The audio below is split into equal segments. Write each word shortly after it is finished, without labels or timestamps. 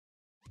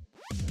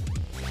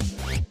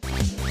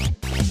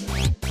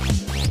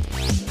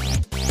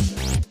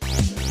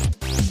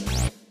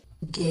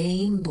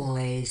Game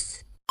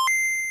Boys.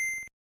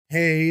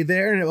 Hey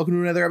there, and welcome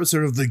to another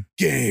episode of the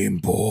Game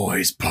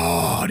Boys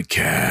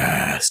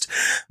Podcast.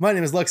 My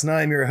name is Lux, and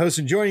I am your host,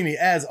 and joining me,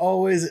 as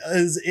always,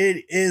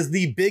 it is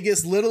the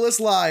biggest, littlest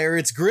liar.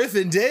 It's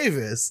Griffin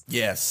Davis.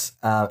 Yes.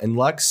 And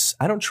Lux,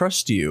 I don't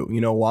trust you. You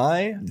know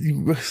why?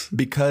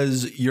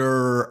 Because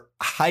you're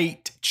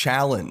height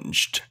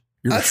challenged.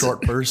 You're a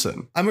short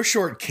person. I'm a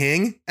short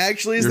king,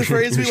 actually, is the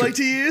phrase we like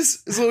to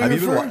use. Have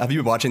you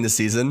been watching this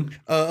season?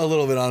 A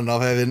little bit on and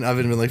off. I haven't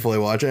been like fully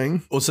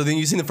watching. Well, so then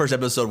you've seen the first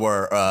episode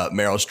where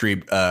Meryl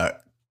Streep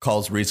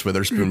calls Reese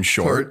Witherspoon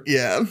short.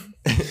 Yeah.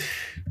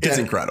 It's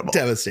incredible.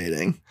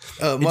 Devastating.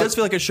 It does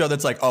feel like a show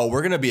that's like, oh,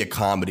 we're going to be a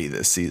comedy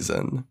this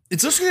season.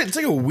 It's just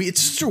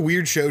a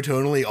weird show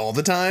tonally all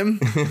the time.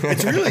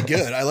 It's really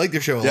good. I like the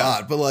show a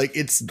lot, but like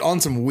it's on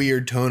some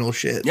weird tonal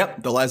shit.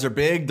 Yep. The lies are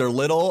big, they're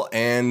little,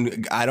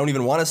 and I don't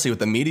even want to see what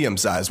the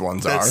medium-sized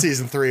ones are. That's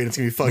season 3, and it's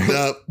going to be fucked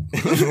up.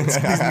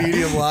 These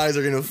medium lies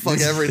are going to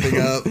fuck everything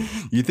up.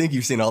 You think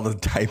you've seen all the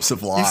types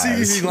of lies.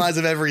 You've seen lies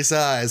of every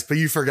size, but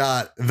you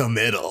forgot the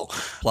middle.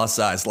 Plus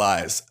size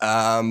lies.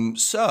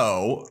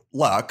 So,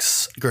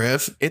 Lux,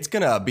 Griff, it's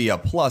gonna be a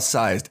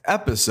plus-sized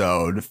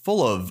episode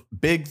full of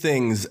big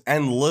things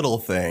and little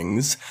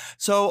things.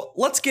 So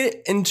let's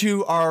get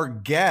into our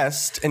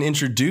guest and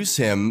introduce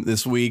him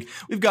this week.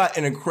 We've got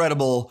an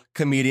incredible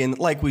comedian,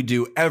 like we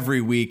do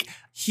every week.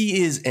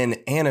 He is an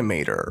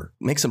animator,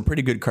 makes some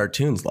pretty good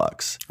cartoons,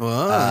 Lux.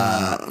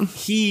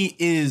 He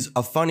is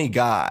a funny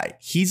guy.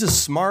 He's a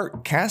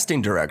smart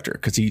casting director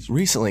because he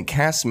recently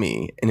cast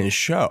me in his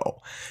show.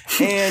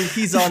 And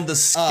he's on the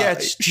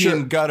sketch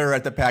team Gutter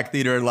at the Pack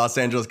Theater in Los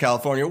Angeles,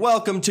 California.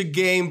 Welcome to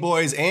Game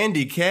Boys,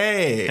 Andy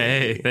K.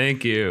 Hey,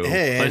 thank you.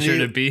 Hey, pleasure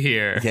Andy. to be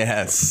here.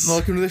 Yes.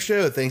 Welcome to the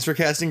show. Thanks for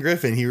casting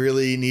Griffin. He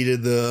really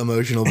needed the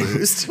emotional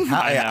boost.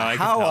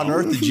 How on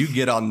earth did you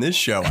get on this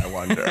show, I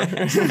wonder?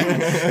 It's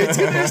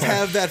going to just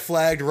have that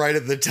flagged right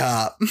at the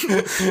top.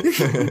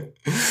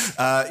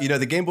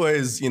 The Game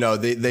Boys,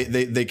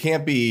 they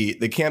can't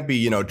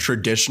be,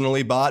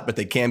 traditionally bought, but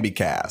they can be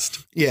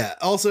cast. Yeah.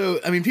 Also,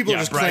 I mean, people are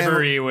just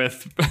bribery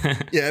with.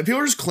 people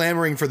are just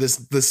clamoring for the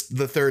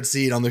third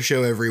seat on the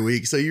show every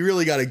week. So you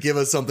really got to give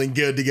us something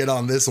good to get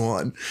on this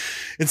one.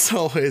 It's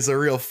always a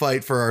real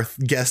fight for our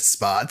guest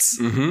spots.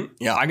 Mm-hmm.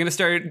 Yeah, I'm gonna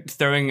start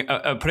putting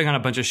on a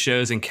bunch of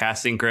shows and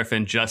casting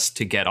Griffin just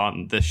to get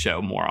on this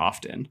show more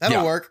often.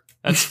 That'll work.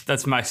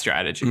 That's my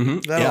strategy.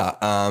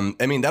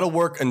 Mm-hmm. That'll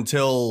work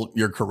until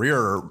your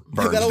career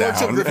burns that'll work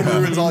down. until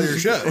Griffin ruins all your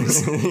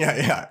shows.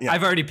 yeah.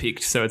 I've already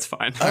peaked, so it's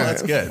fine. Oh,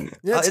 that's good.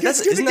 Yeah,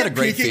 Isn't that a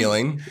great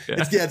feeling?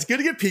 It's good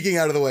to get peaking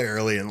out of the way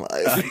early in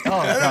life. We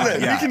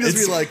can just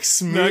be like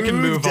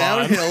smooth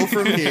downhill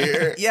from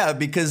here. Yeah,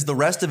 because the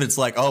rest of it's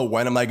like, oh,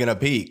 when am I going to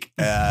peak?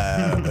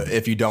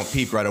 If you don't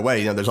peak right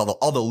away, there's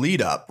all the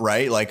lead up,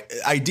 right? Like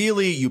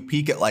ideally, you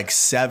peak at like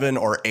 7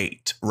 or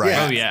 8,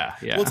 right? Yeah.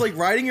 Oh yeah. Well, it's like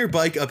riding your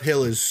bike uphill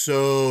is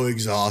so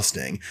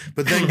exhausting,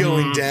 but then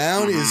going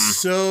down is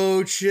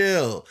so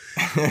chill.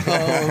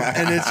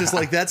 And it's just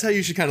like, that's how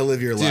you should kind of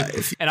live your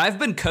life. And I've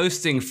been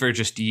coasting for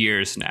just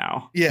years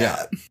now.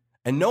 Yeah.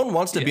 And no one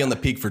wants to be on the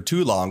peak for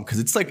too long because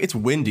it's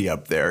windy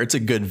up there. It's a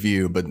good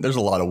view, but there's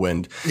a lot of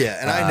wind. Yeah,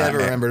 and I never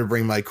remember to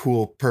bring my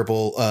cool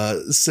purple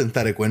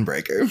synthetic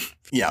windbreaker.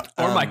 Yeah.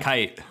 Or my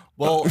kite.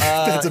 Well,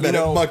 that's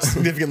a much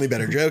significantly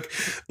better joke.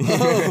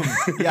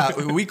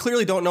 We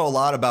clearly don't know a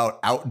lot about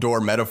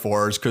outdoor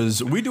metaphors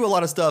because we do a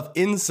lot of stuff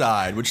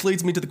inside, which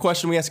leads me to the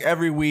question we ask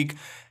every week.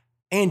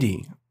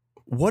 Andy,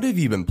 what have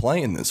you been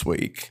playing this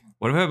week?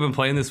 What have I been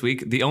playing this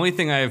week? The only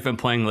thing I've been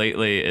playing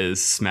lately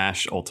is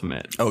Smash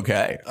Ultimate.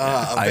 Okay.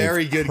 A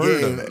very good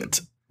heard game. Of it.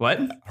 What?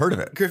 Heard of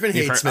it. Griffin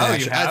hates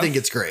Smash. I think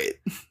it's great.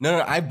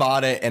 No, I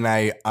bought it and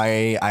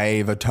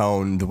I've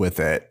atoned with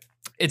it.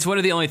 It's one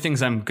of the only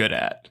things I'm good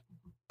at.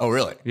 Oh,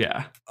 really?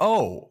 Yeah.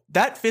 Oh,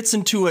 that fits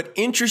into an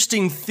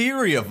interesting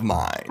theory of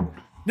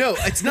mine. No,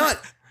 it's not.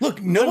 Look,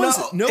 no one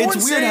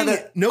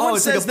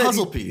says like a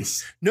puzzle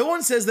piece. No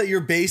one says that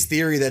your base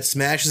theory that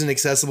Smash is an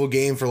accessible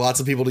game for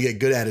lots of people to get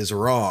good at is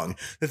wrong.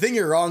 The thing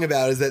you're wrong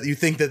about is that you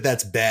think that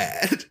that's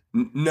bad.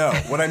 No,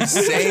 what I'm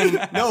saying,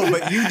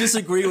 but you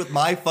disagree with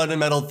my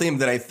fundamental theme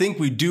that I think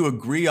we do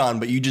agree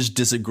on, but you just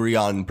disagree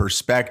on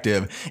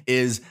perspective,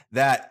 is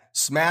that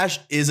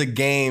Smash is a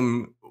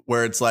game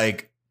where it's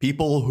like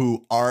people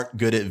who aren't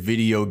good at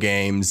video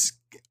games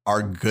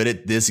are good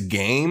at this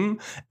game.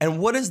 And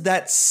what does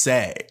that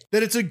say?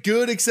 That it's a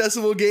good,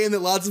 accessible game that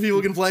lots of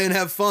people can play and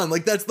have fun.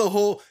 Like, that's the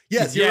whole...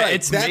 Yes, you're right.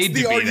 It's that's made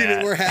the to be argument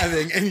that. we're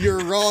having, and you're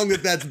wrong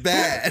that that's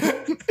bad.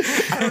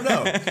 I don't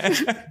know.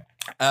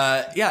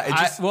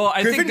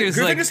 I think there's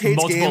Griffin like just hates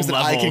multiple games that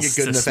I can levels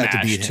get good to enough at to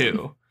Smash beat him.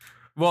 too.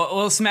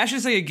 Well, Smash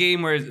is like a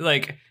game where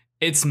like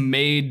it's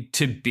made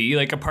to be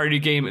like a party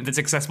game that's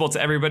accessible to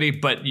everybody,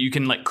 but you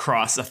can like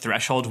cross a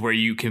threshold where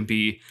you can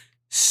be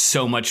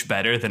so much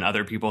better than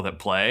other people that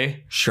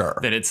play. Sure.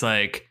 That it's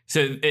like,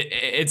 so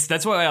it's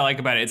that's what I like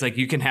about it. It's like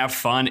you can have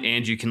fun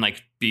and you can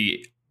like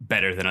be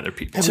better than other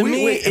people. To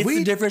me, it's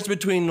the difference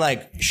between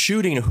like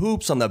shooting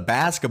hoops on the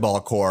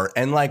basketball court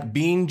and like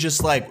being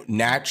just like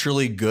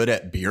naturally good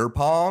at beer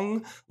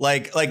pong.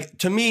 Like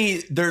to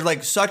me, they're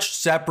like such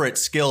separate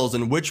skills,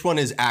 and which one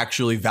is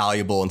actually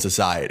valuable in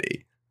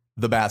society?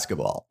 The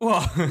basketball.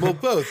 Well,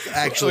 both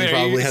actually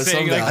probably have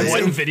some like value.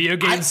 what video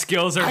game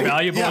skills are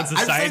valuable in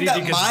society? I'm saying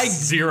that Because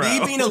zero.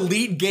 me being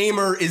elite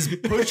gamer is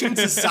pushing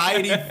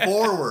society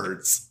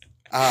forwards.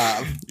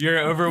 Your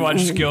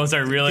Overwatch skills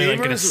are really like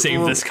going to gamers save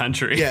will- this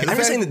country. Yeah, I'm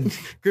just saying that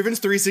Griffin's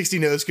 360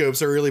 no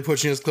scopes are really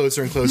pushing us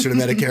closer and closer to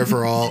Medicare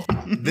for all.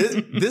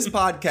 this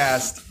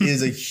podcast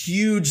is a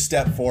huge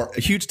step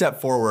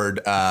forward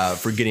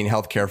for getting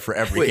healthcare for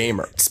every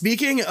gamer.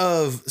 Speaking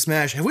of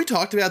Smash, have we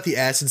talked about the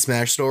acid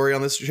Smash story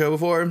on this show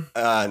before?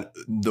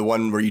 The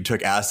one where you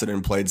took acid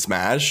and played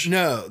Smash.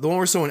 No, the one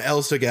where someone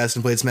else took acid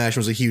and played Smash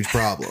was a huge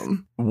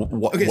problem.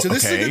 Okay, So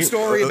this is a good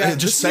story about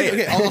just say it.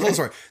 Okay, I'll tell the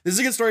story. This is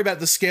a good story about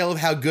the scale of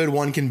how good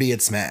one can be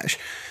at Smash.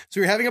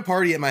 So we were having a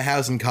party at my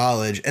house in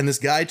college, and this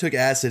guy took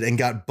acid and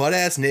got butt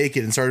ass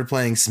naked and started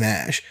playing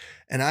Smash.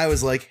 And I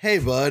was like, "Hey,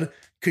 bud,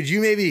 could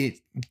you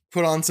maybe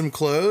put on some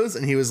clothes?"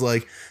 And he was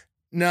like,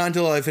 "No,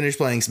 until I finish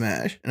playing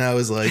Smash." And I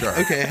was like,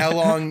 "Okay, how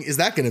long is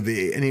that going to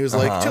be?" And he was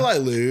like, "Till I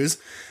lose."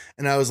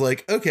 And I was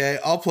like, "Okay,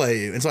 I'll play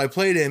you." And so I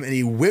played him, and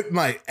he whipped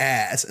my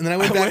ass. And then I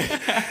went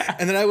back,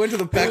 and then I went to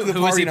the back of the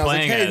Who was party, he and I was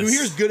like, playing "Hey, who as?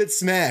 here's good at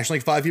Smash?"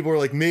 Like 5 people were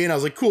like me, and I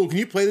was like, "Cool, can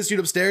you play this dude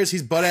upstairs?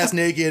 He's butt ass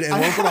naked and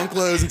won't put on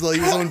clothes until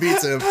someone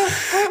beats him."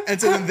 And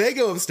so then they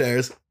go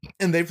upstairs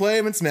and they play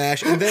him in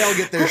Smash, and they all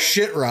get their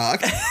shit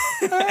rocked.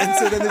 And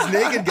so then this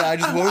naked guy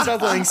just won't stop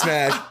playing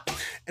Smash.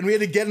 And we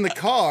had to get in the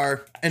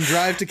car and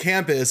drive to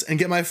campus and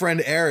get my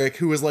friend Eric,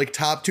 who was like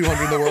top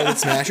 200 in the world at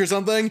Smash or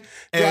something,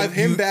 drive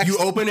him back. You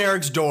open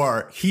Eric's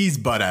door, he's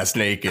butt ass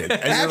naked.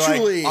 And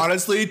Actually- you're like,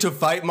 honestly, to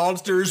fight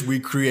monsters, we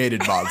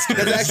created monsters.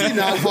 That's actually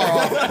not far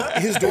off.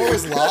 His door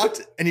was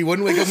locked and he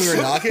wouldn't wake up when we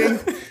were knocking.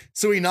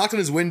 So he knocked on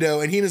his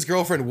window, and he and his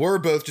girlfriend were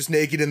both just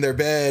naked in their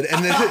bed.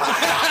 And then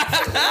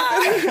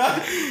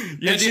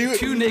You need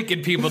 2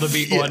 naked people to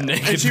beat one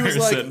naked and she was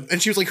person.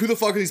 like, "Who the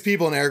fuck are these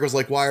people?" And Eric was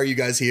like, "Why are you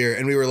guys here?"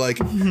 And we were like,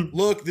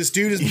 "Look, this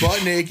dude is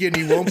butt naked and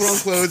he won't put on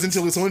clothes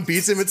until someone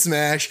beats him at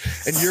Smash.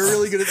 And you're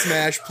really good at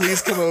Smash.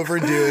 Please come over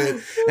and do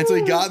it." And so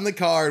he got in the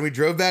car and we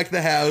drove back to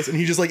the house, and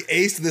he just like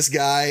aced this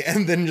guy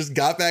and then just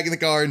got back in the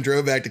car and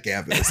drove back to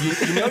campus.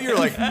 You know you're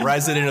like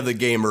resident of the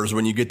gamers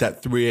when you get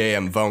that 3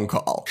 a.m. phone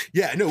call.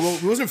 Yeah, no, well,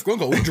 it wasn't a phone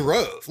call. We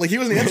drove. Like, he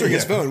wasn't answering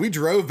his phone. We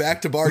drove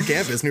back to Bard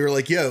campus and we were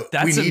like, "Yo,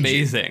 That's we need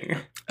amazing. You."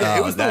 Yeah,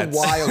 it was the that's-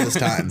 wildest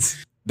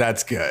times.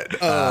 That's good.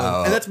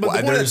 And that's but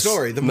the point of the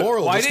story. The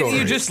moral Why of the story.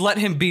 didn't you just let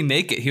him be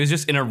naked? He was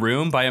just in a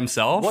room by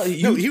himself. What,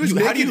 No, he was how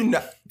do naked you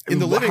not, in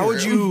the living How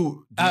would room.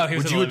 you? Oh, he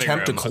was would in you the living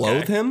attempt to room,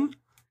 clothe okay. him?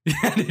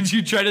 Did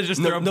you try to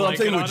just throw a No, I'm blanket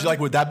saying, on would you him? like?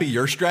 Would that be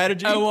your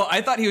strategy? Oh, well, I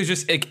thought he was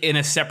just like in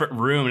a separate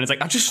room, and it's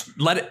like, I'll just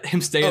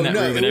him stay in that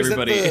room, and it was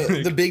that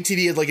everybody. the big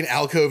TV had like an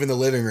alcove in the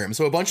living room.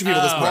 So a bunch of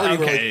people at this Oh, party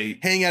were okay. like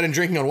hanging out and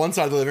drinking on one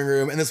side of the living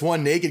room, and this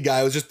one naked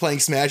guy was just playing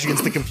Smash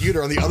against the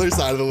computer on the other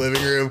side of the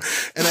living room.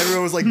 And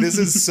everyone was like, "This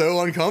is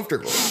so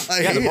uncomfortable."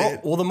 I hate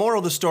it. Well, the moral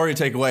of the story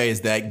to take away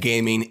is that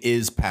gaming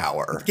is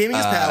power. Gaming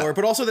is power,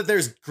 but also that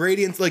there's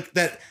gradients like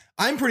that.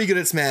 I'm pretty good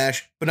at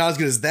Smash, but not as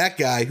good as that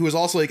guy who was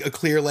also like a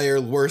clear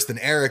layer worse than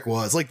Eric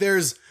was. Like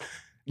there's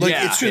like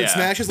Yeah, it's true. yeah.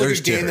 Smash is like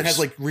There's a game that tiers. has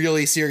like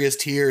really serious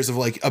tiers of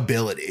like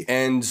ability.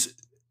 And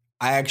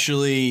I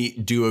actually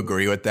do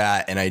agree with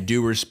that, and I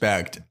do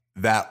respect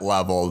that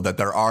level that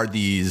there are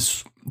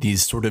these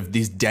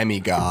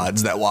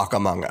demigods that walk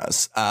among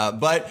us.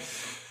 But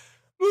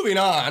moving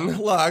on,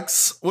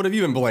 Lux, what have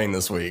you been playing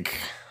this week?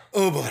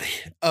 Oh,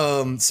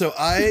 buddy. So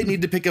I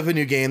need to pick up a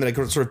new game that I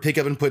could sort of pick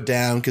up and put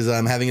down because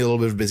I'm having a little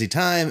bit of a busy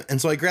time. And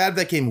so I grabbed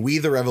that game, We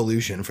the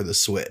Revolution, for the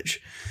Switch.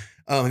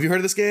 Have you heard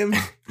of this game?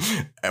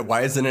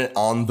 Why isn't it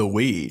on the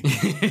Wii?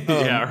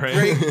 Yeah,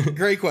 right.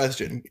 Great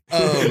question.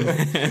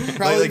 Like,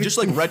 Probably just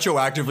like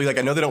retroactively, like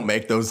I know they don't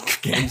make those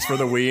games for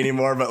the Wii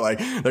anymore, but like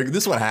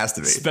this one has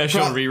to be.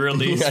 Special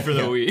re-release for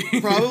the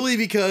Wii. probably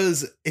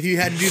because if you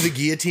had to do the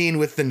guillotine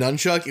with the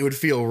nunchuck, it would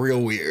feel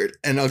real weird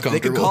and They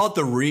uncomfortable. could call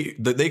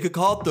it they could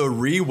call it the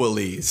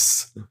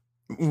re-release.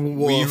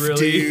 Woof,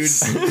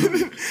 re-release.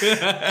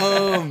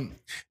 dude.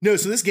 No,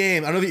 so this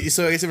game, I don't know if you,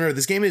 so I guess I've heard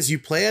this game is you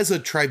play as a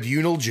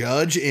tribunal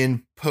judge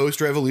in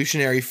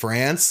post-revolutionary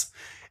France,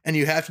 and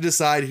you have to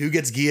decide who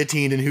gets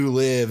guillotined and who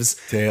lives.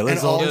 Tale And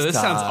as all- old Yeah, as this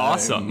sounds time.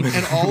 awesome.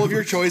 And all of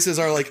your choices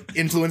are like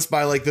influenced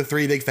by like the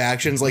 3 big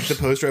factions, like the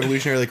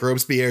post-revolutionary, like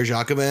Robespierre,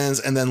 Jacobins,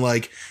 and then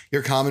like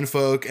your common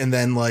folk, and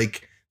then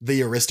like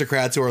the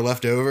aristocrats who are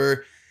left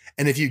over.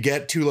 And if you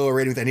get too low a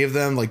rating with any of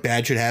them, like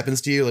bad shit happens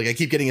to you. Like I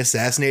keep getting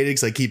assassinated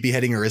because I keep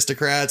beheading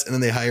aristocrats, and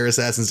then they hire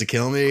assassins to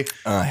kill me.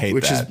 I hate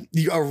which that.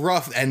 is a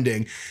rough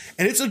ending.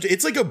 And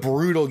it's like a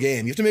brutal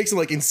game. You have to make some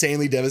like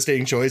insanely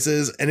devastating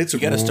choices, and it's You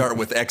got to start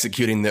with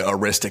executing the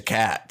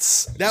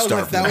Aristocats. That was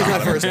my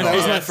first. That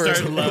was my first.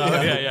 Start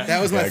low. Yeah.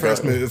 That was my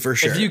first move for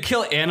sure. If you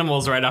kill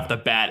animals right off the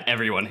bat,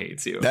 everyone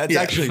hates you. That's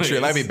Yeah, actually true.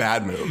 It might be a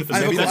bad move.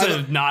 I- That's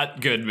a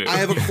not good move. I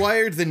have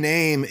acquired the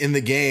name in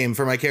the game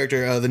for my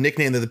character. The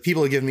nickname that the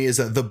people have given me is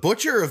the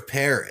Butcher of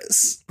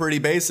Paris. Pretty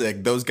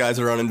basic. Those guys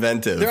are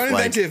uninventive. They're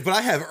uninventive, but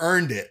I have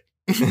earned it.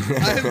 I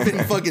have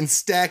been fucking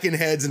stacking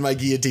heads in my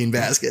guillotine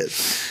basket.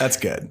 That's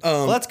good.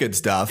 Well, that's good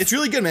stuff. It's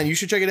really good, man. You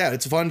should check it out.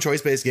 It's a fun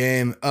choice-based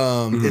game.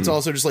 It's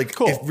also just like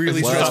Cool. it's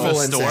really Is it on stressful the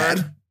and store?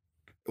 sad.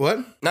 What?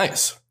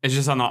 Nice. It's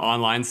just on the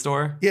online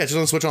store. Yeah, it's just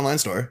on the Switch Online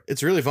store.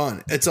 It's really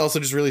fun. It's also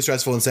just really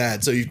stressful and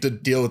sad. So you have to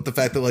deal with the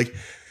fact that like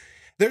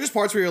there are just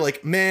parts where you're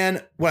like,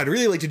 man, what I'd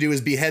really like to do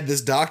is behead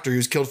this doctor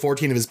who's killed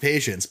 14 of his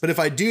patients. But if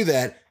I do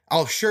that,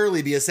 I'll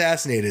surely be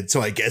assassinated.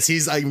 So I guess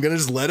I'm going to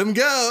just let him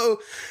go.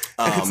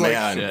 And Oh, it's like,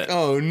 man. Shit.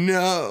 oh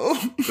no.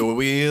 The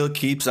wheel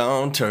keeps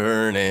on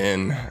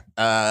turning.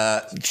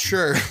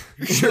 Sure,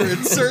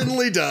 it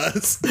certainly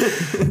does.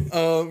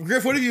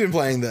 Griff, what have you been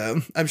playing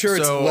though? I'm sure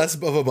it's So- less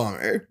of a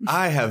bummer.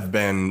 I have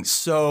been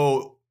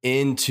so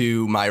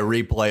into my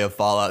replay of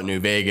Fallout New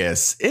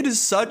Vegas. It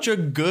is such a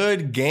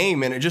good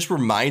game, and it just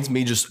reminds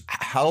me just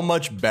how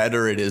much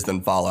better it is than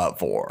Fallout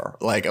 4.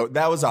 Like,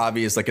 that was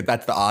obvious. Like,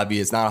 that's the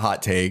obvious, not a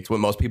hot take. It's what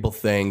most people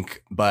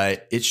think,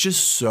 but it's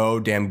just so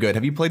damn good.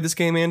 Have you played this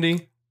game, Andy?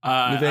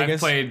 New Vegas? I've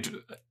played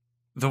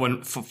the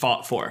one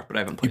Fallout 4, but I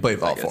haven't played. You played New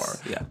Fallout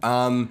Vegas. 4.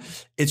 Yeah.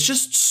 It's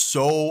just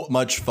so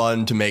much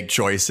fun to make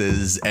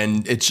choices,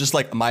 and it's just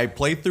like my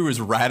playthrough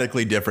is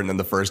radically different than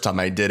the first time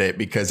I did it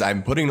because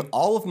I'm putting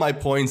all of my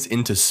points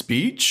into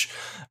speech,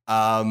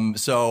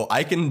 so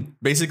I can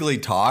basically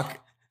talk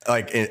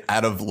like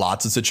out of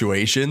lots of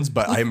situations,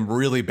 but I'm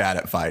really bad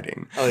at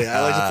fighting. Oh yeah,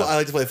 I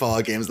like to play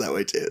Fallout games that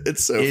way too.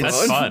 It's so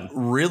That's fun. fun.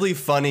 Really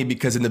funny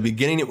because in the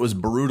beginning it was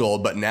brutal,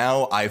 but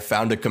now I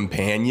found a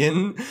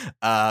companion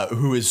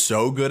who is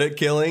so good at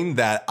killing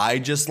that I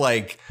just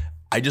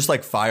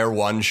fire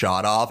one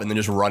shot off and then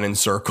just run in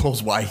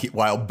circles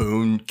while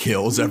Boone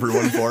kills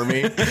everyone for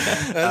me. And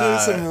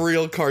there's some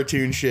real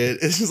cartoon shit.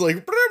 It's just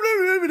like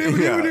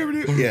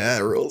yeah,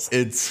 it rules.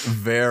 It's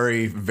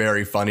very,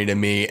 very funny to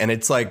me. And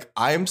it's like,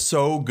 I'm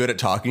so good at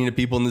talking to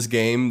people in this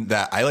game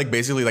that I like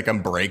basically like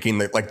I'm breaking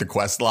the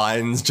quest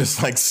lines,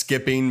 just like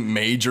skipping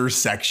major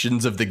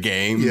sections of the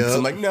game. Yep. So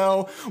I'm like,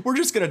 no, we're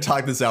just going to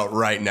talk this out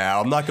right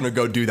now. I'm not going to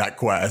go do that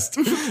quest.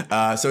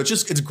 So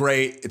it's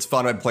great. It's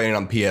fun. I'm playing it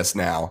on PS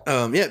Now.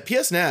 Yeah,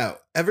 PS Now.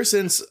 Ever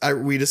since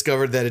we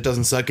discovered that it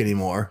doesn't suck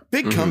anymore,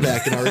 big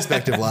comeback in our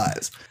respective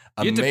lives.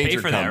 A You have to pay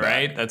major for that, comeback.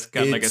 right? That's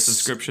got like a It's-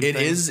 subscription It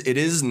thing.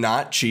 is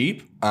not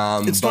cheap.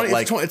 It's but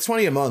 20, it's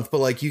 20 a month, but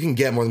like you can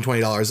get more than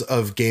 $20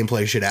 of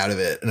gameplay shit out of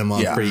it in a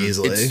month Yeah. pretty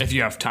easily. If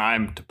you have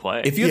time to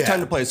play. If you have Yeah. time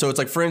to play, so it's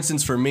like, for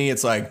instance, for me,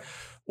 it's like,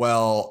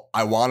 well,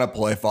 I want to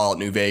play Fallout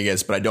New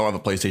Vegas, but I don't have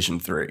a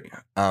PlayStation 3.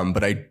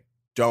 But I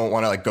don't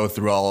want to like go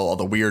through all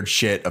the weird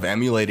shit of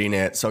emulating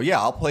it. So yeah,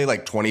 I'll play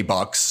like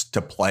 $20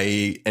 to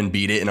play and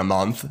beat it in a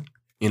month.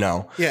 You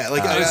know, Yeah,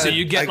 like So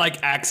you get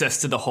like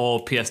access to the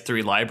whole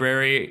PS3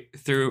 library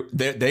through.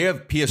 they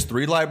have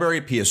PS3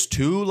 library,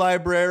 PS2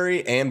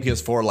 library, and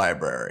PS4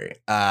 library.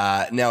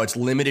 Now it's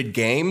limited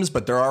games,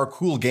 but there are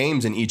cool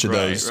games in each of Right,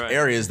 those right.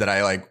 areas that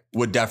I like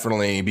would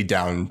definitely be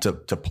down to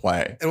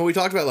play. And what we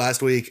talked about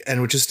last week,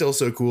 and which is still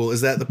so cool,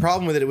 is that the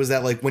problem with it was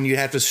that like when you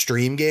have to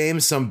stream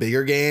games, some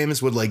bigger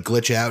games would like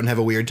glitch out and have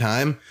a weird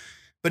time.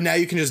 But now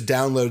you can just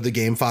download the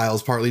game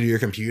files partly to your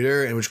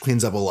computer, and which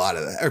cleans up a lot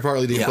of that, or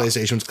partly to your Yeah.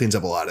 PlayStation, which cleans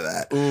up a lot of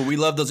that. Ooh, we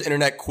love those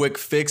internet quick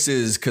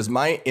fixes because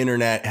my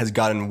internet has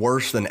gotten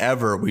worse than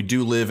ever. We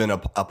do live in an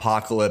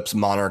apocalypse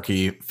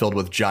monarchy filled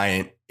with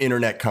giant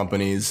internet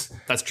companies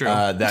That's true.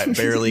 that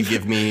barely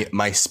give me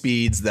my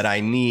speeds that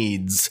I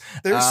needs.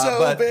 They're so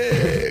but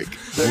big.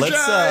 They're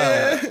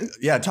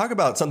giant. Talk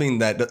about something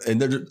that and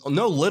there's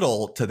no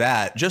little to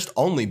that, just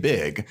only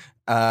big.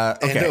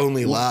 Okay. And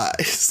only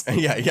lies.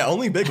 Yeah,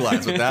 only big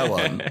lies with that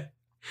one.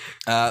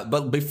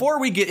 But before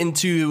we get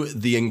into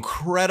the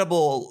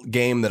incredible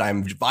game that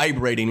I'm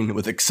vibrating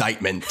with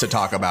excitement to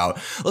talk about,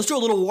 let's do a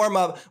little warm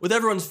up with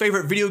everyone's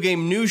favorite video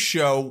game news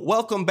show.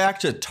 Welcome back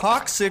to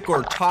Toxic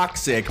or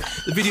Toxic,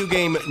 the video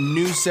game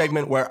news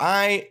segment where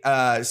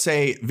I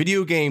say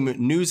video game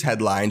news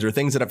headlines or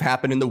things that have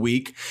happened in the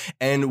week,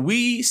 and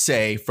we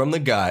say from the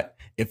gut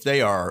if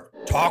they are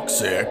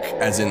toxic,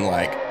 as in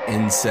like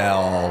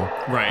incel,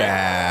 Right.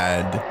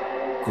 bad,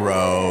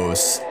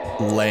 gross,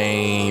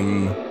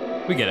 lame,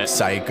 we get it.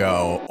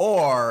 psycho,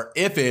 or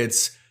if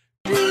it's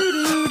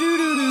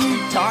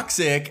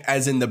toxic,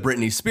 as in the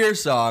Britney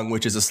Spears song,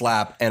 which is a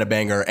slap and a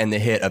banger and the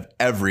hit of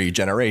every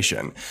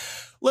generation.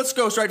 Let's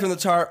go straight from the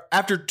start.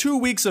 After 2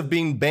 weeks of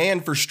being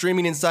banned for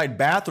streaming inside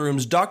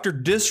bathrooms, Dr.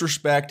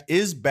 Disrespect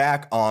is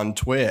back on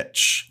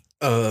Twitch.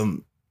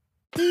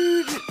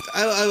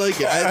 I like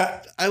it.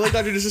 I like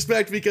Dr.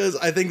 Disrespect because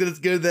I think that it's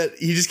good that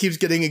he just keeps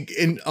getting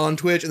on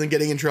Twitch and then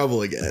getting in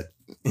trouble again.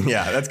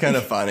 Yeah, that's kind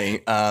of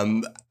funny.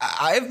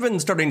 I've been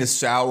starting to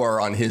sour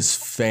on his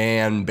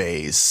fan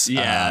base.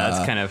 Yeah,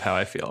 that's kind of how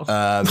I feel.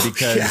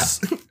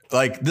 Because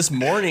like this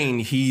morning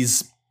he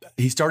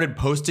started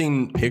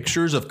posting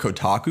pictures of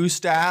Kotaku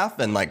staff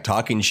and like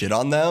talking shit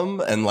on them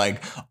and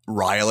like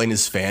riling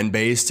his fan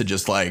base to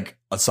just like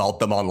assault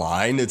them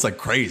online. It's like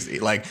crazy.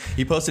 Like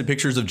he posted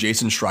pictures of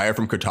Jason Schreier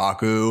from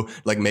Kotaku,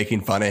 like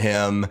making fun of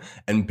him,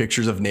 and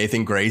pictures of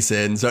Nathan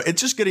Grayson. So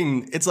it's just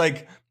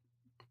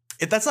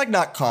that's like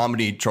not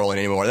comedy trolling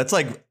anymore. That's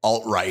like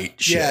alt-right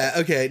shit. Yeah,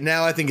 okay.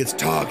 Now I think it's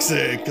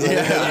toxic. I didn't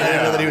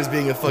know that he was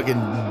being a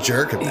fucking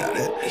jerk about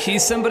it.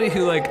 He's somebody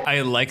who, like,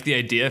 I like the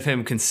idea of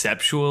him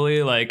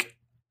conceptually. Like,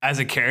 as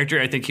a character,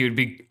 I think he would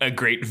be a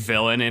great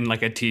villain in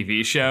like a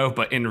TV show,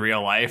 but in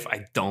real life,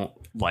 I don't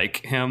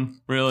like him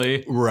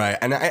really. Right.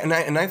 And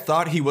I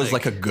thought he was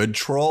like a good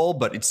troll,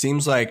 but it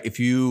seems like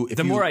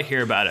the more I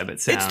hear about him, it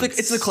sounds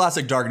it's the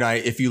classic Dark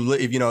Knight. If you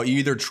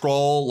either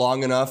troll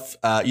long enough,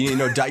 you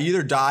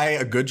either die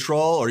a good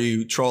troll or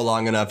you troll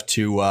long enough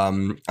to I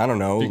don't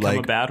know, become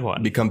a bad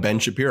one, become Ben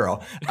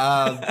Shapiro.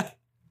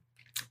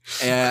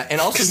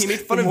 And also he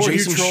made fun of Jason. The more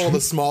you troll, the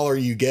smaller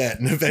you get,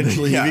 and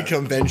eventually you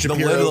become Ben Shapiro.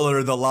 The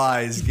littler the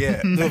lies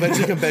get. You'll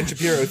eventually become Ben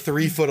Shapiro,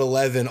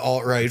 3'11"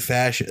 alt-right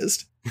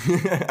fascist. Is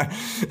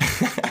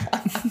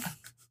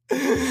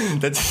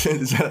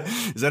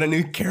that a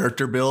new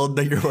character build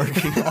that you're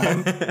working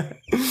on?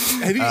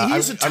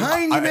 He's a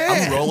tiny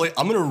man.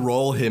 I'm gonna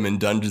roll him in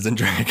Dungeons and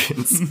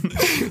Dragons.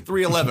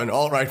 3'11",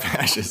 alt-right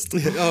fascist.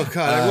 Oh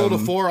god, I rolled a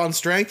 4 on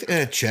strength.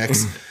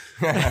 Checks.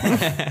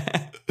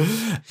 But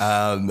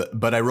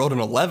I rolled an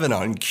 11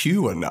 on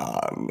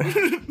QAnon.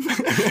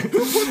 Who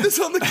put this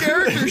on the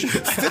characters?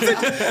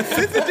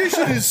 Fifth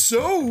edition is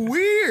so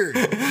weird.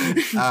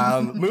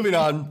 Moving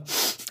on.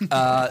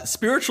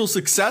 Spiritual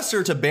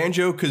successor to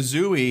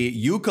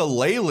Banjo-Kazooie,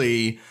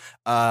 Yooka-Laylee,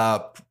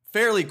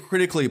 fairly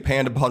critically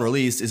panned upon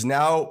release, is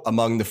now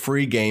among the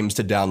free games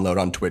to download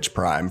on Twitch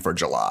Prime for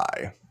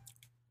July.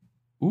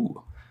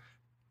 Ooh.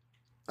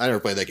 I never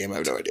played that game. I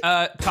have no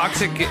idea.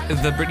 Toxic,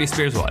 the Britney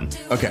Spears one.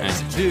 Okay.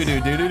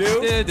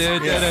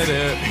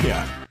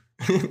 Yeah.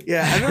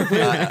 Yeah, I never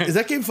played it. Is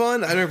that game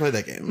fun? I never played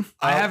that game.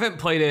 I haven't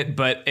played it,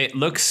 but it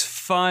looks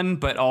fun,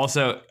 but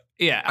also,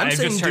 yeah, I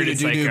just heard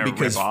it's like a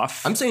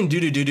rip-off. I'm saying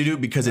do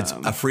because it's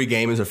a free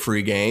game is a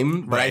free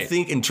game. But I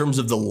think in terms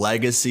of the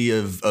legacy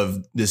of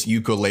this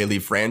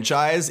Yooka-Laylee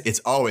franchise,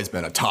 it's always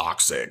been a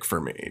toxic for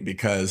me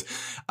because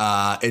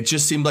it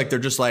just seemed like they're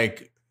just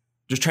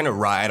trying to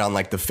ride on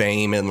like the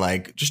fame and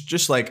like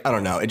just like, I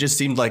don't know. It just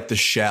seemed like the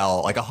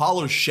shell, like a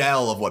hollow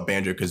shell of what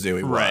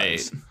Banjo-Kazooie was.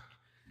 Right.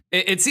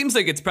 It seems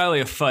like it's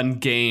probably a fun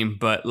game,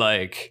 but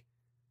like,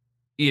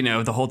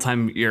 the whole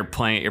time you're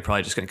playing it, you're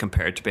probably just going to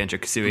compare it to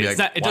Banjo-Kazooie.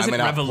 Like, it doesn't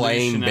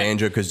playing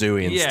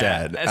Banjo-Kazooie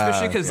instead. Yeah,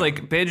 especially because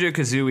like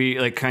Banjo-Kazooie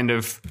like kind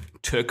of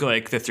took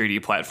like the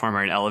 3D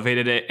platformer and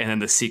elevated it, and then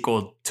the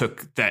sequel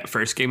took that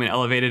first game and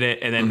elevated it,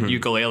 and then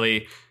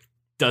Yooka-Laylee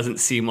doesn't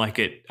seem like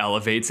it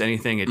elevates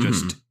anything. It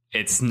just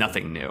it's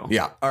nothing new.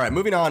 Yeah. All right,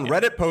 moving on. Yeah.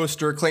 Reddit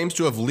poster claims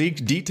to have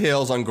leaked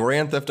details on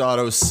Grand Theft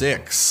Auto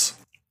 6.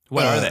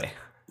 What are they?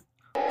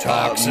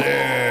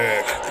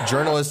 Toxic.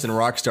 Journalists and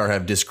Rockstar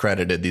have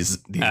discredited these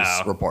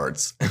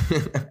reports.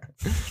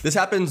 This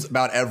happens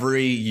about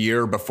every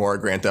year before a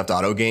Grand Theft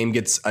Auto game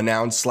gets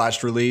announced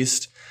 /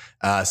 released.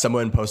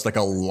 Someone posts like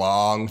a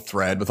long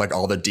thread with like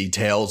all the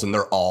details and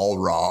they're all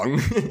wrong.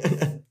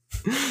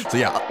 So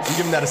yeah, I'm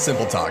giving that a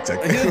simple toxic.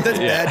 I feel like that's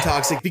bad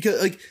toxic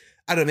because like,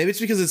 I don't know, maybe it's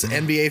because it's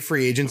NBA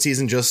free agent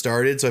season just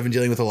started, so I've been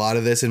dealing with a lot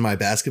of this in my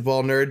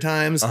basketball nerd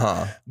times.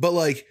 But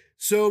like,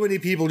 so many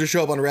people just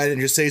show up on Reddit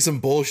and just say some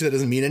bullshit that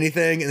doesn't mean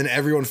anything, and then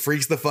everyone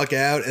freaks the fuck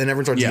out, and then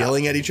everyone starts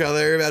yelling at each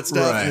other about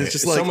stuff. Right. And it's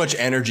just like so much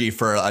energy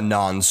for a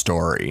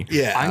non-story.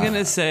 Yeah, I'm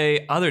gonna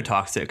say other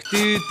toxic.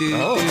 Okay.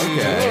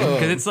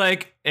 Because it's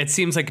like it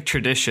seems like a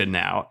tradition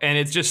now, and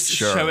it's just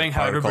showing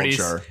how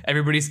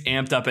everybody's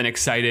amped up and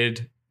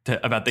excited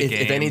about the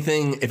game.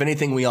 If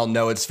anything, we all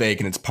know it's fake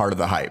and it's part of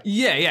the hype.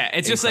 Yeah.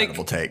 It's just like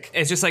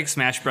It's just like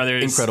Smash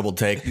Brothers. Incredible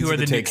take. Who are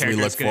the new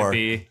characters going to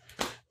be?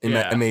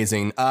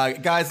 Amazing.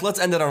 Guys,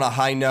 let's end it on a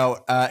high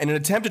note. In an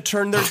attempt to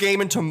turn their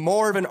game into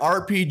more of an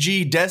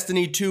RPG,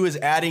 Destiny 2 is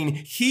adding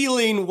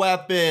healing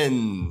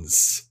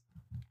weapons.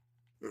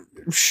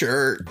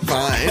 Sure,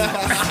 fine.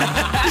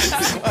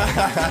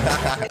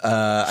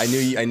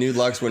 I knew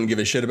Lux wouldn't give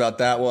a shit about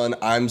that one.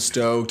 I'm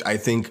stoked. I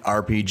think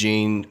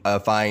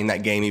RPGing-fying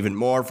that game even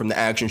more from the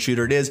action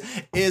shooter it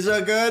is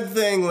a good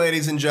thing,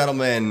 ladies and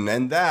gentlemen.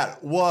 And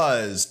that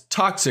was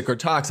Toxic or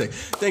Toxic.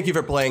 Thank you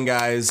for playing,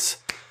 guys.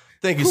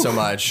 Thank you so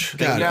much.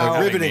 God,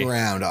 a riveting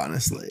round,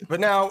 honestly. But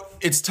now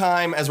it's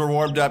time, as we're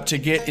warmed up, to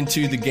get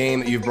into the game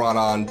that you've brought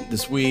on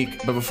this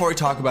week. But before we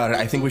talk about it,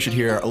 I think we should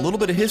hear a little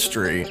bit of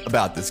history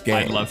about this game.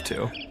 I'd love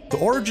to. The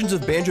origins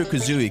of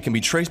Banjo-Kazooie can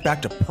be traced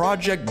back to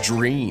Project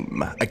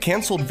Dream, a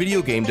canceled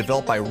video game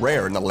developed by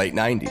Rare in the late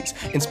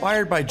 90s.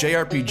 Inspired by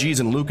JRPGs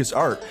and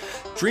LucasArts,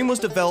 Dream was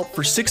developed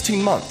for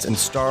 16 months and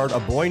starred a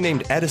boy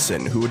named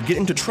Edison who would get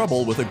into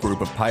trouble with a group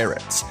of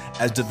pirates.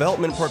 As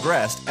development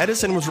progressed,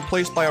 Edison was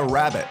replaced by a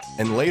rabbit,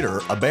 and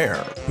later a bear,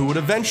 who would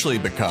eventually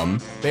become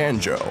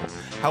Banjo.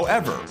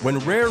 However, when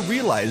Rare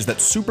realized that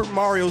Super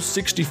Mario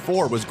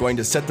 64 was going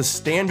to set the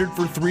standard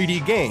for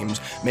 3D games,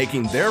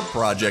 making their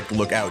project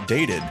look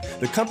outdated,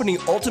 the company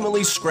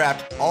ultimately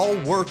scrapped all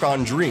work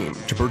on Dream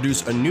to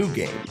produce a new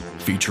game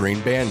featuring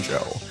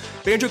Banjo.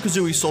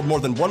 Banjo-Kazooie sold more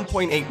than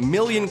 1.8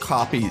 million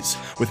copies,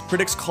 with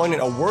critics calling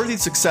it a worthy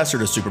successor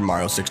to Super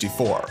Mario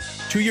 64.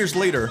 2 years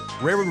later,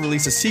 Rare would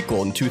release a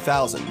sequel in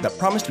 2000 that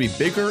promised to be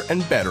bigger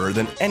and better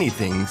than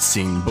anything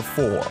seen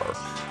before.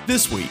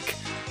 This week,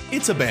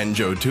 it's a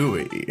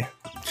Banjo-Tooie.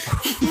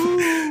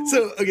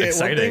 So, okay,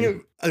 Exciting. one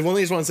thing I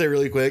just want to say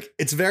really quick.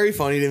 It's very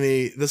funny to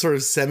me, the sort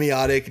of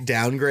semiotic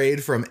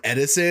downgrade from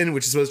Edison,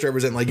 which is supposed to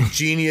represent like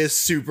genius,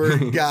 super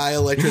guy,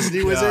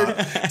 electricity wizard,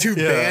 to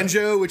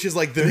Banjo, which is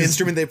like the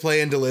instrument they play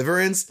in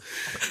Deliverance.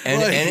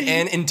 And, Like-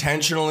 and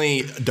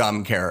intentionally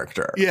dumb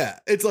character. Yeah,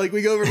 it's like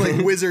we go from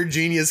like wizard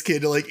genius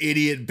kid to like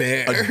idiot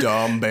bear. A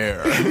dumb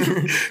bear.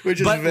 Which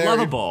is But very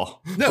lovable.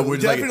 No,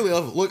 Would like- definitely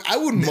love. Look, I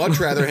would much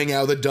rather hang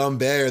out with a dumb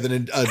bear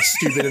than a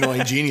stupid,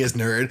 annoying genius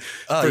nerd.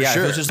 Oh, for yeah,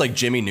 sure. it was just like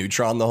Jimmy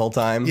Neutron the whole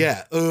time.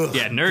 Yeah, ugh,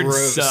 Yeah, nerds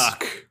gross.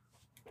 suck.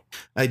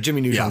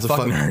 Jimmy Neutron's Yeah, a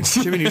fuck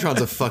nerds. Jimmy Neutron's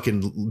a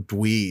fucking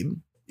dweeb.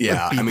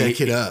 Yeah, Beat I mean, that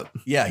kid up.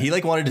 Yeah, he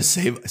like wanted to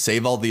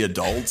save all the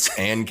adults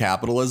and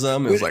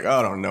capitalism. It was like, oh,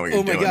 I don't know what you're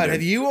Oh my doing. god, dude.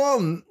 have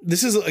you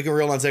this is like a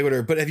real non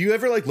sequitur, but have you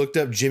ever like looked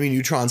up Jimmy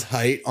Neutron's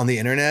height on the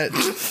internet?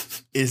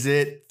 Is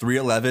it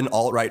 311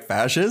 alt-right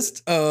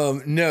fascist?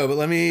 No, but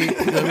let me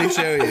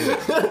show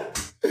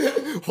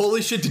you.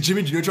 Holy shit, did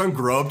Jimmy Neutron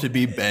grow up to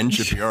be Ben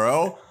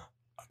Shapiro?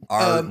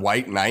 Our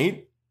white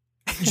knight?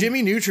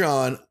 Jimmy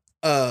Neutron,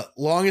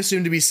 long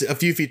assumed to be a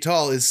few feet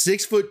tall, is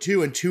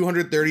 6'2" and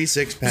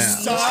 236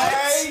 pounds.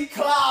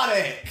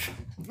 Psychotic!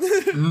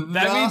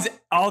 That means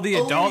all the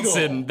adults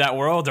illegal. in that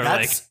world are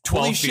like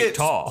 12 holy feet shit,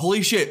 tall.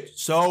 Holy shit.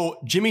 So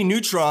Jimmy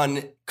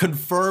Neutron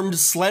confirmed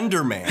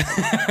Slender Man.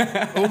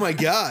 Oh my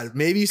god,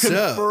 maybe so.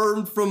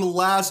 Confirmed from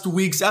last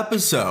week's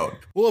episode.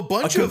 Well,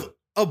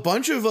 a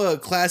bunch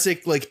of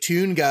classic like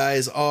tune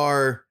guys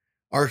are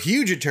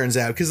huge. It turns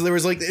out because there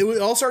was like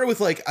it all started with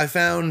like I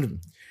found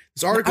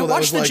this article I that was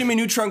watched the like, Jimmy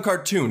Neutron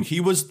cartoon. He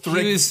was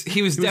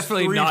He was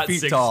definitely 3 not feet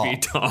 6 tall.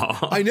 feet tall.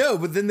 I know,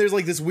 but then there's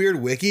like this weird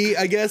wiki,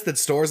 I guess, that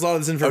stores a lot of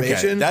this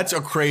information. Okay, that's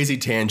a crazy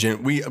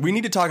tangent. We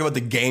need to talk about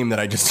the game that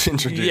I just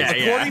introduced. Yeah.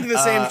 According to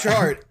the same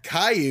chart,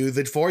 Caillou,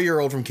 the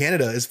 4-year-old from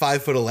Canada, is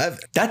 5'11".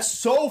 That's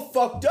so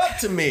fucked up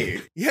to me.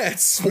 Yeah,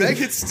 it's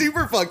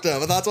super fucked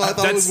up, and that's why I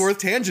thought it was worth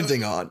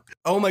tangenting on.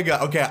 Oh my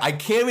god. Okay, I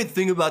can't even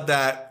think about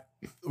that.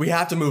 We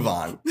have to move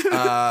on.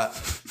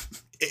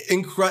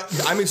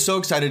 I'm so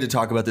excited to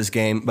talk about this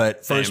game,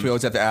 but first Same. we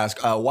always have to ask,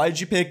 why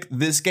did you pick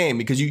this game?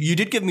 Because you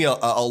did give me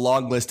a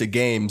long list of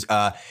games,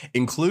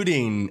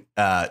 including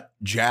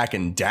Jack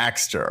and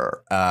Daxter,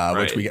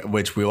 Right.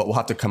 which we'll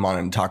have to come on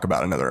and talk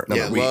about another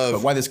week. love.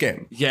 But why this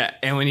game? Yeah,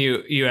 and when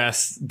you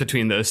asked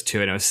between those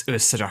two, and it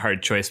was such a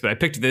hard choice, but I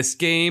picked this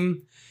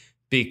game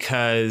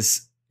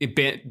because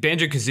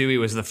Banjo-Kazooie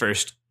was the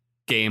first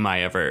game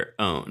I ever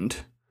owned.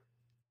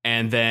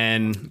 And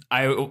then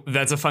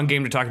that's a fun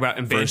game to talk about.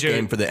 And First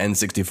game for the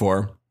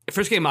N64.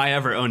 first game I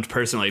ever owned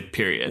personally,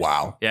 period.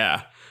 Wow.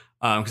 Yeah.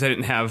 Because I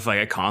didn't have like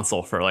a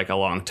console for like a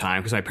long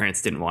time because my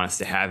parents didn't want us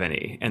to have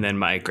any. And then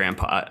my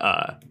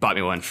grandpa bought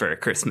me one for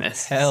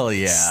Christmas. Hell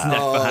yeah. Snuck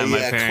Oh behind my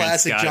yeah, parents,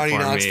 classic got it Johnny for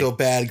me. Knoxville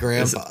bad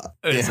grandpa.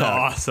 It's Yeah.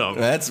 awesome.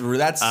 That's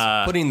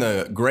putting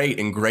the great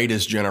in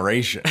greatest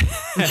generation.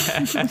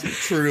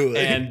 Truly.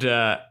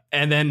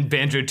 And then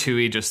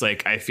Banjo-Tooie just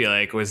like I feel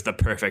like was the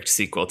perfect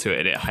sequel to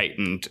it. It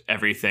heightened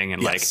everything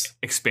and Yes. like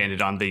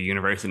expanded on the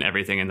universe and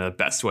everything in the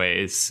best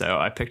ways. So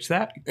I picked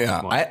that.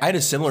 Yeah, one. I had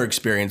a similar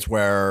experience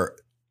where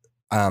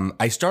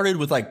I started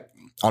with like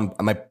on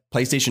my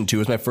PlayStation 2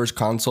 was my first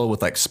console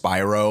with like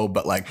Spyro,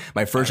 but like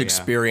my first Oh, yeah.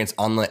 experience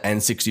on the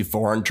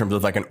N64 in terms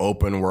of like an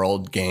open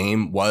world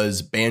game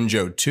was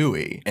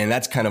Banjo-Tooie. And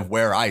that's kind of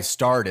where I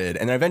started.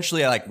 And then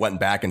eventually I like went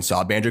back and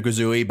saw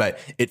Banjo-Kazooie, but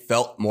it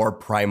felt more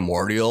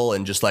primordial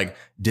and just like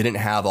didn't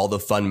have all the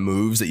fun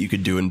moves that you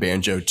could do in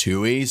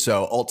Banjo-Tooie.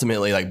 So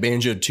ultimately like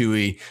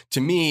Banjo-Tooie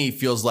to me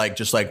feels like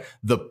just like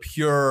the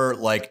pure,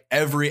 like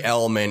every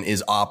element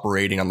is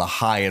operating on the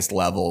highest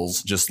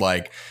levels, just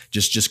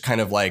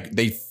kind of like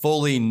they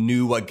fully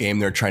knew what game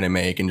they're trying to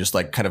make and just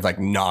like kind of like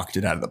knocked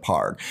it out of the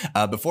park.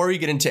 Before we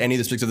get into any of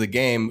the specifics of the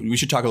game, we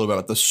should talk a little bit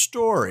about the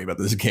story about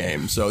this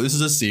game. So this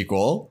is a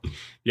sequel.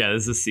 Yeah,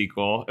 this is a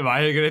sequel. Am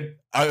I gonna?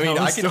 I mean,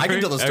 tell I can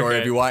tell the story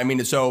if you want. I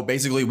mean, so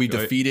basically, we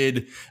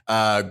defeated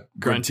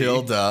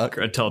Gruntilda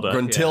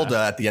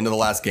at the end of the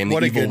last game, the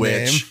What a evil good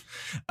witch.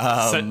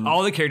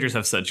 All the characters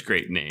have such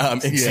great names.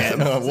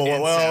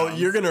 Well,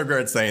 you're gonna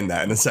regret saying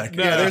that in a second.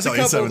 Yeah, there's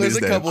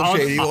a couple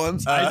shady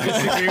ones. I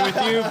disagree with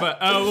you,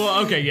 but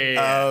okay,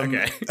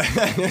 okay.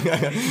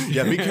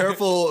 Yeah, be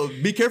careful.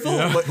 Be careful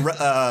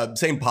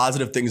saying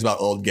positive things about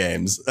old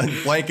games,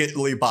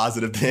 blanketly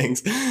positive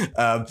things.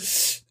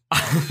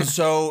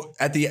 So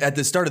at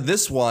the start of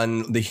this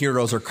one, the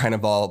heroes are kind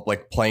of all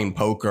like playing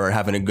poker,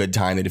 having a good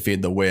time. They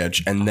defeated the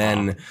witch, and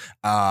then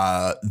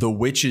the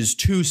witch's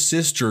two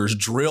sisters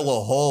drill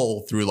a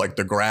hole through like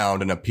the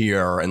ground and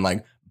appear and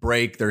like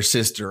break their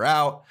sister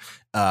out.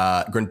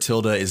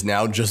 Gruntilda is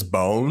now just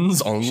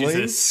bones only. She's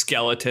a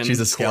skeleton.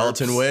 She's a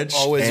skeleton witch.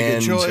 Always a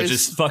good choice. Which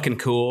is fucking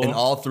cool. And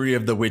all three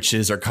of the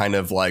witches are kind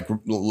of like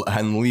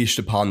unleashed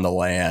upon the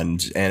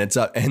land, and it's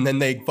up. And then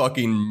they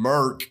fucking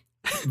murk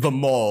the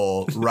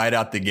mole right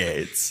out the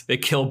gates. They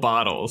kill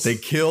Bottles.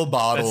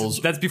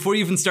 That's before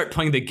you even start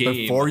playing the game.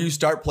 Before you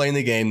start playing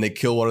the game, they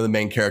kill one of the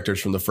main characters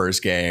from the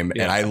first game,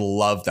 and I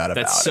love that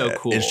about it. That's so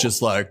cool. It's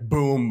just like,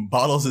 boom,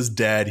 Bottles is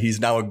dead.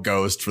 He's now a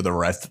ghost for the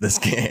rest of this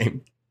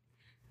game.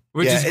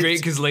 Which is great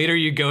because later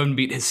you go and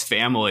meet his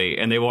family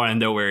and they want to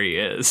know where he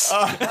is.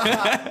 Like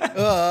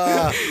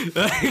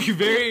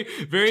very,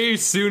 very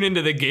soon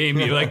into the game,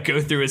 you like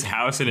go through his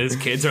house and his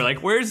kids are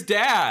like, "Where's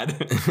Dad?"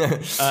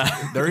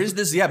 There is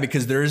this,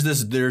 because there's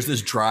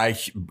this dry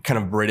kind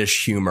of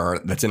British humor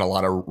that's in a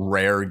lot of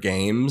Rare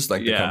games,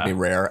 like the company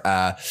Rare.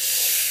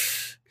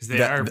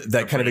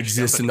 That kind of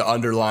exists in the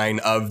underline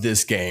of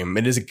this game.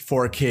 It is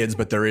for kids,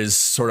 but there is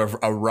sort of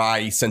a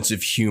wry sense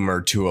of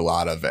humor to a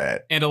lot of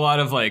it. And a lot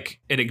of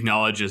like, it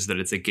acknowledges that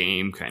it's a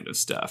game kind of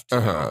stuff, too,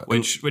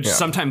 which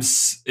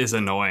sometimes is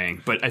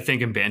annoying. But I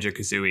think in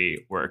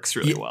Banjo-Kazooie works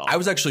really well. I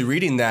was actually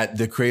reading that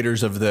the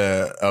creators of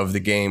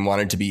the game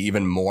wanted to be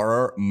even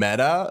more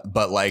meta,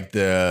 but like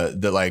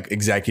the like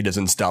executives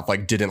and stuff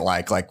like didn't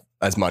like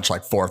as much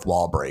like fourth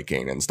wall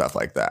breaking and stuff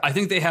like that. I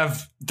think they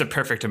have the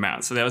perfect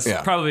amount. So that was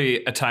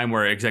probably a time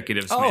where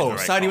executives made the right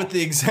siding call. with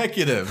the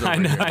executive. I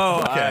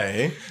know.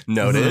 Okay.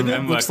 Noted.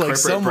 Looks like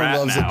someone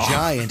loves a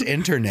giant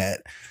internet.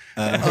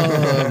 So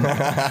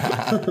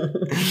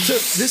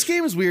this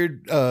game is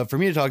weird for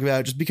me to talk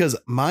about just because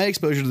my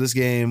exposure to this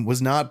game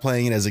was not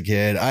playing it as a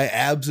kid. I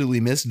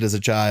absolutely missed it as a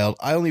child.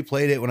 I only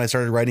played it when I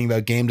started writing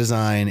about game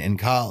design in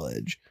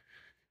college.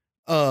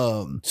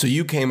 So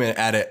you came in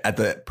at it at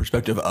the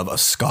perspective of a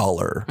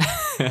scholar.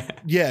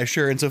 Yeah,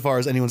 sure. Insofar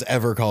as anyone's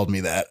ever called me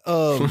that.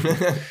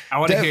 I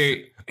want to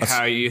hear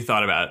how you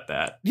thought about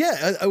that.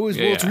 Yeah, I was.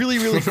 Well, it's really,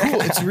 really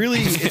cool. It's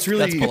really.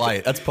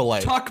 That's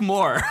polite. Talk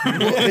more.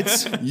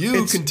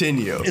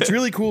 Continue. It's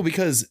really cool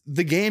because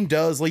the game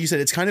does, like you said,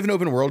 it's kind of an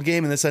open world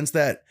game in the sense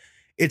that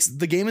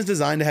the game is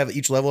designed to have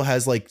each level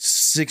has like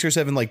 6 or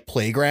 7 like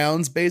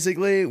playgrounds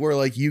basically where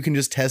like you can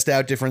just test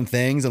out different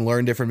things and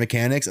learn different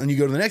mechanics. And you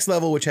go to the next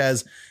level, which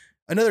has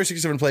another 6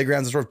 or 7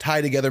 playgrounds that sort of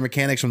tie together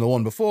mechanics from the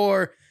one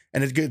before.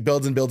 And it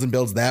builds and builds and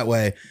builds that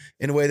way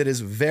in a way that is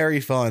very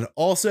fun.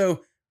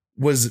 Also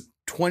was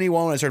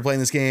 21 when I started playing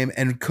this game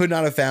and could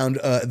not have found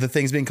the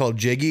things being called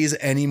jiggies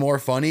any more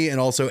funny and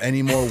also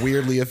any more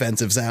weirdly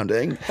offensive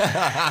sounding.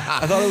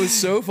 I thought it was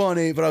so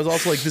funny, but I was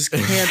also like, this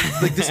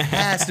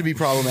has to be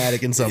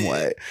problematic in some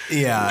way.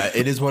 Yeah,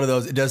 it is one of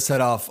those. It does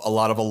set off a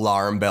lot of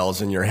alarm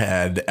bells in your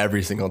head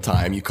every single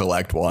time you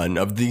collect one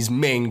of these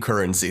main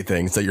currency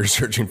things that you're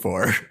searching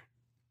for.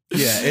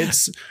 Yeah,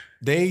 it's.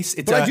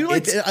 But I do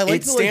like.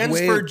 It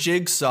stands for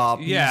jigsaw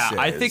pieces. Yeah,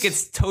 I think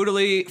it's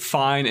totally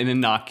fine and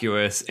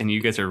innocuous, and you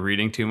guys are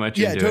reading too much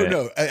into it.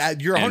 No,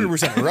 you're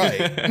 100%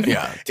 right.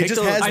 Yeah,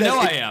 I know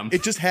I am.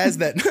 It just has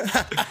that.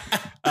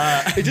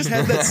 It just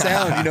has that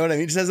sound. You know what I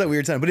mean? It just has that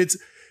weird sound, but it's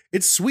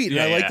sweet.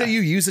 Yeah, and I like that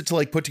you use it to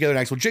like put together an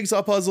actual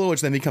jigsaw puzzle,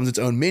 which then becomes its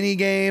own mini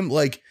game.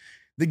 Like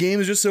the game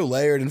is just so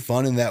layered and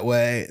fun in that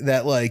way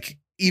that like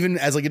even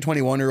as like a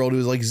 21-year-old who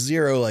was like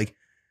zero, like.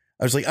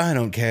 I was like, I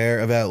don't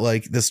care about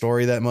like the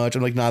story that much.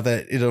 I'm like, not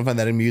that I don't find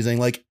that amusing.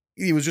 Like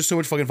it was just so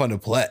much fucking fun to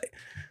play.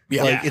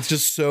 Yeah. Like it's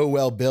just so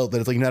well built that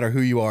it's like, no matter who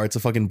you are, it's a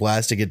fucking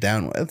blast to get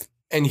down with.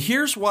 And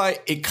here's why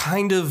it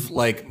kind of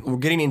like, we're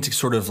getting into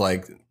sort of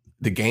like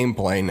the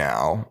gameplay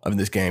now of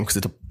this game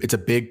because it's a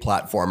big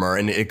platformer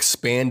and it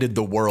expanded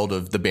the world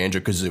of the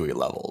Banjo-Kazooie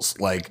levels.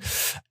 Like,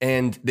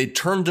 and they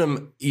turned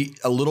them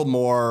a little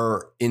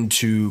more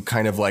into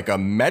kind of like a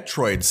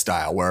Metroid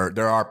style where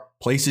there are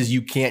places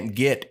you can't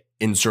get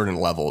in certain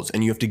levels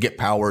and you have to get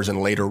powers in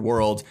later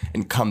worlds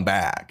and come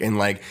back. And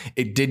like,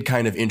 it did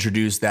kind of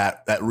introduce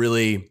that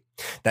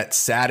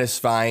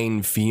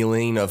satisfying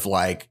feeling of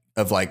like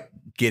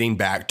getting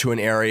back to an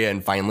area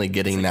and finally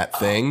getting that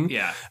thing.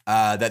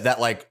 That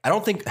like, I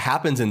don't think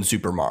happens in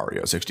Super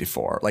Mario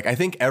 64. Like, I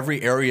think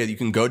every area you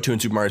can go to in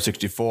Super Mario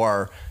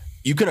 64,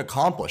 you can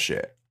accomplish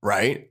it.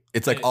 Right.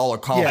 It's like all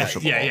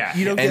accomplishable. Yeah.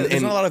 You don't get,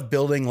 there's not a lot of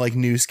building like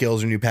new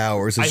skills or new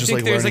powers. It's just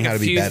like learning how to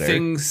be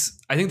better.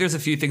 I think there's a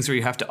few things where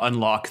you have to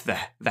unlock the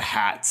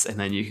hats, and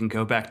then you can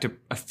go back to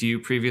a few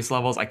previous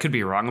levels. I could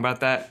be wrong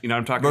about that. You know what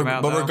I'm talking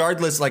about? But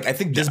regardless, like I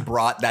think this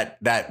brought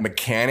that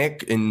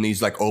mechanic in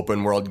these like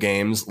open world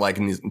games, like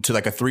to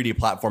like a 3D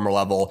platformer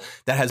level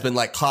that has been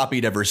like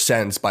copied ever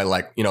since by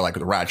like, you know, like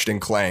the Ratchet and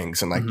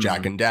Clanks and like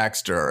Jak and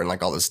Daxter and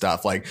like all this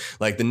stuff. Like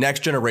the next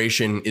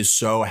generation is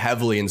so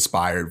heavily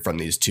inspired from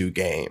these two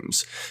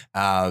games.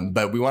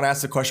 But we want to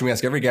ask the question we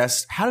ask every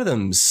guest: how do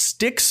them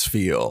sticks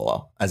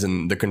feel? As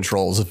in the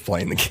controls of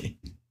playing the game.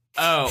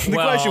 Oh, the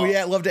question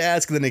we love to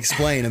ask and then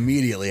explain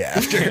immediately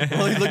after.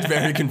 Well, he looked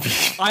very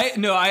confused.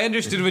 I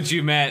understood what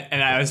you meant,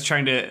 and I was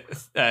trying to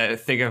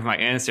think of my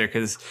answer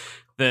because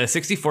the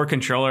 64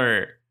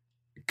 controller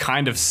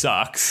kind of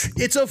sucks.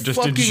 It's a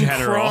fucking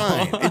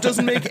crime. It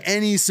doesn't make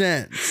any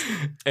sense.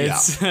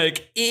 It's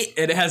like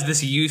it has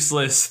this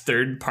useless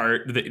third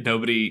part that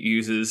nobody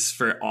uses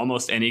for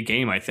almost any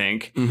game, I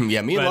think. Mm-hmm.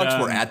 Yeah, me and Lux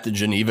were at the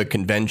Geneva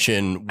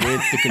Convention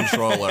with the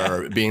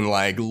controller being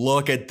like,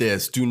 look at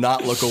this, do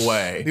not look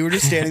away. We were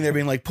just standing there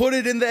being like, put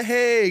it in the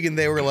Hague. And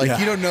they were like,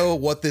 you don't know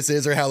what this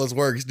is or how this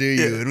works, do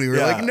you? And we were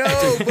like,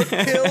 no, but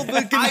kill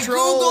the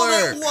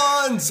controller.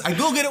 I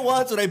Googled it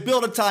once and I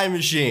built a time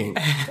machine.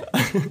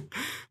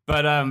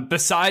 But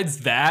besides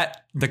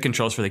that, the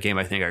controls for the game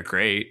I think are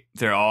great.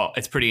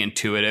 It's pretty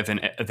intuitive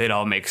and it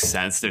all makes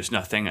sense. There's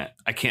nothing,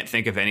 I can't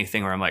think of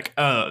anything where I'm like,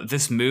 oh,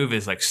 this move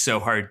is like so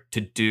hard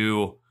to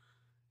do.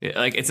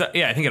 Like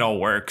I think it all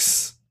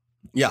works.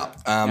 Yeah.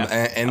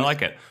 And I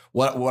like it.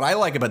 What I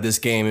like about this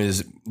game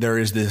is there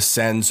is this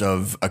sense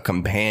of a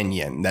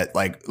companion that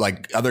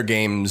like other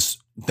games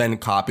then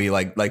copy.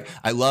 Like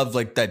I love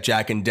like that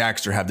Jak and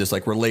Daxter have this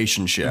like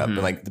relationship, and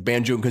like the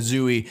Banjo and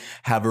Kazooie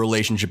have a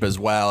relationship as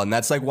well. And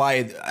that's like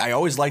why I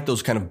always like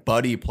those kind of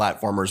buddy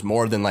platformers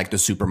more than like the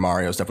Super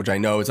Mario stuff, which I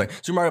know is like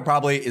Super Mario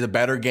probably is a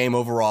better game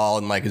overall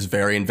and like is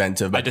very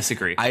inventive. But I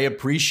disagree. I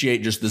appreciate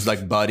just this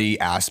like buddy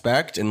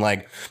aspect and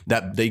like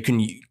that they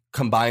can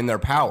combine their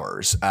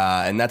powers,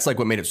 and that's like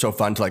what made it so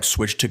fun to like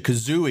switch to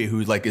Kazooie,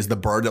 who like is the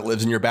bird that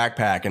lives in your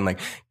backpack, and like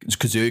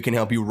Kazooie can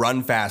help you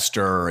run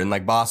faster in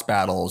like boss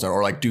battles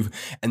or like do.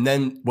 And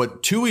then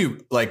what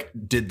Tooie like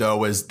did though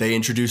was they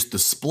introduced the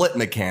split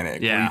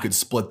mechanic where you could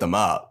split them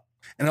up,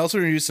 and also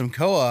introduced some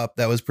co-op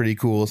that was pretty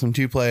cool. Some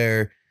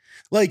 2-player,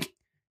 like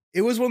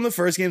it was one of the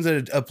first games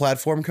that a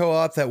platform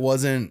co-op that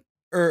wasn't,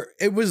 or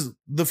it was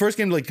the first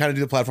game to like kind of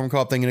do the platform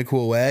co-op thing in a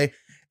cool way.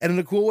 And in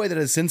a cool way that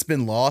has since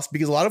been lost,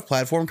 because a lot of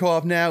platform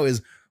co-op now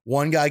is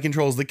one guy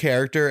controls the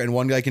character and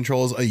one guy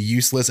controls a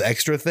useless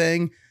extra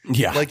thing.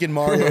 Yeah. Like in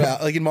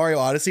Mario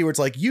Odyssey, where it's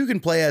like you can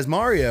play as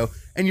Mario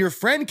and your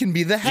friend can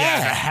be the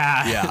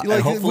hat. Yeah.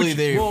 Like, and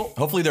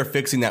hopefully they're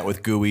fixing that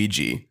with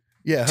Gooigi.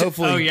 Yeah,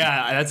 hopefully. Oh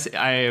yeah,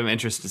 I am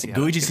interested to see.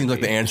 Gooigi seems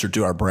like the answer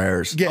to our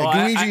prayers. Yeah,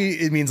 Gooigi,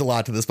 it means a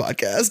lot to this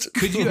podcast.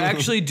 Could you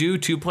actually do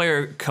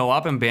 2-player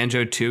co-op in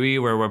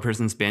Banjo-Tooie where one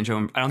person's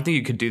Banjo? I don't think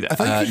you could do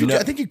that. I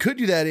think you could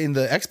do that in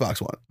the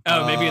Xbox one.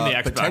 Oh, maybe in the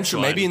Xbox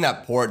potentially, one. maybe in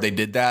that port they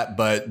did that,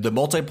 but the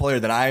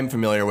multiplayer that I'm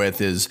familiar with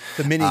is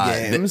the mini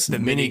games. The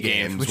mini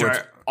games, which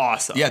are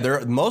awesome.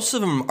 Yeah, most of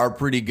them are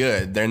pretty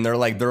good. Then they're a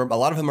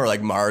lot of them are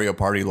like Mario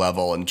Party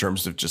level in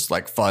terms of just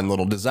like fun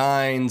little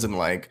designs and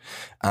like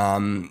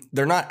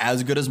they're not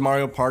as good as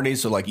Mario Party,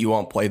 so like you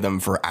won't play them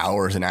for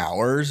hours and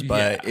hours,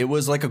 but it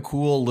was like a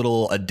cool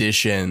little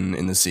addition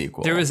in the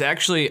sequel. There was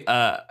actually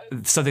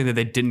something that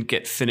they didn't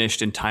get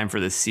finished in time for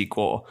the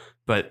sequel,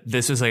 but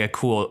this was like a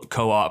cool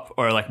co-op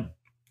or like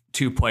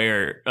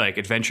 2-player like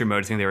adventure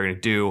mode thing they were going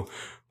to do,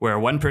 where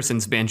one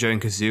person's Banjo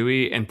and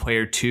Kazooie and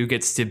player 2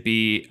 gets to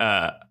be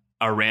a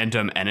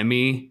random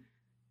enemy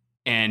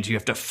and you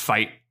have to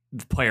fight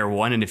player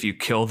 1, and if you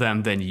kill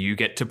them then you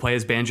get to play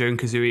as Banjo and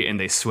Kazooie and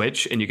they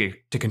switch and you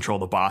get to control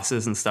the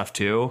bosses and stuff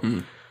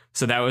too.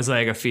 So that was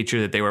like a feature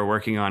that they were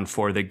working on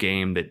for the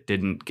game that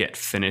didn't get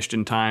finished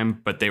in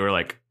time, but they were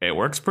like, it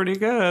works pretty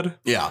good.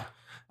 Yeah.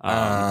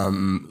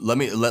 Let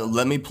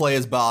me play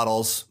as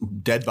Bottles,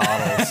 dead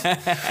Bottles.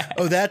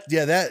 That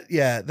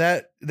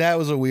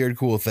was a weird,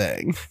 cool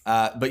thing.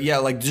 But yeah,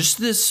 like just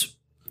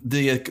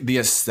the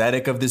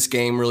aesthetic of this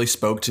game really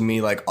spoke to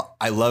me. Like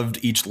I loved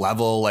each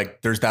level.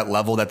 Like there's that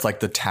level that's like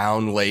the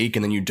town lake,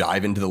 and then you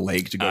dive into the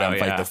lake to go down and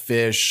fight the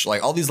fish.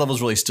 Like all these levels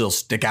really still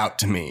stick out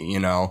to me, you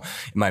know,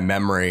 in my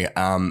memory.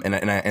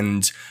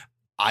 And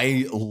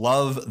I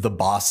love the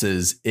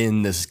bosses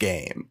in this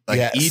game.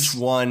 Like each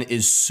one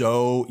is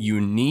so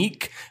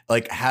unique,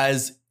 like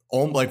has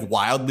like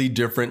wildly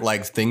different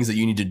like things that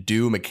you need to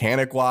do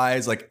mechanic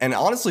wise. Like, and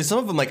honestly, some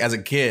of them like as a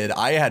kid,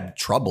 I had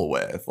trouble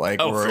with were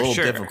a little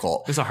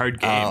difficult. It's a hard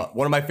game.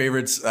 One of my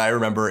favorites I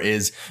remember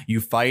is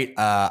you fight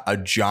a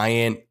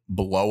giant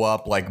blow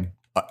up like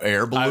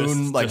air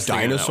balloon like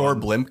dinosaur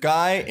blimp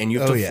guy, and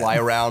you have to fly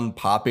around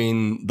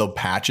popping the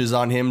patches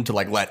on him to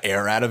like let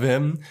air out of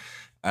him.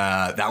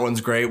 That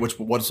one's great. What's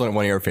one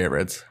of your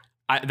favorites?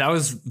 That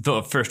was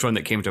the first one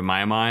that came to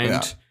my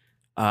mind.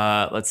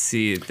 Let's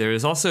see. There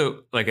was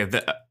also like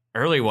the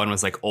early one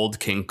was like Old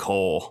King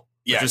Cole,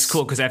 Which is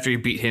cool because after you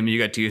beat him, you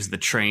got to use the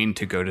train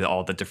to go to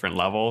all the different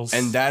levels.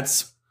 And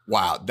that's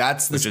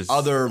this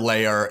other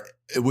layer,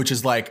 which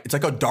is like, it's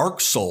like a Dark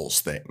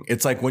Souls thing.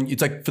 It's like when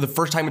it's like for the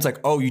first time, it's like,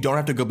 oh, you don't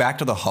have to go back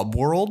to the hub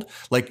world.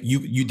 Like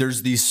you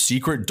there's these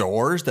secret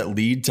doors that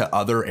lead to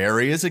other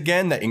areas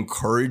again that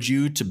encourage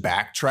you to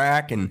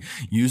backtrack and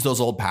use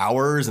those old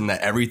powers, and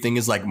that everything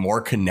is like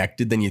more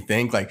connected than you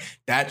think. Like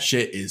that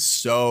shit is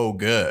so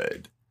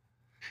good.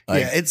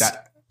 Like,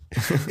 yeah,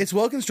 it's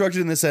well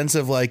constructed in the sense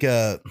of like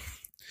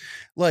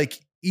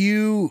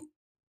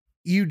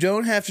you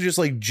don't have to just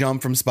like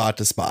jump from spot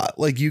to spot.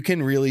 Like you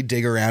can really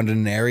dig around in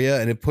an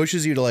area, and it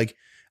pushes you to like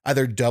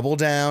either double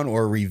down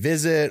or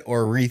revisit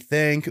or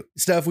rethink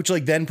stuff, which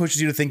like then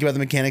pushes you to think about the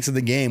mechanics of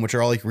the game, which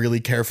are all like really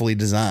carefully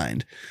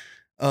designed.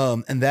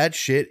 And that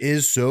shit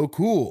is so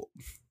cool.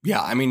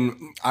 Yeah, I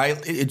mean,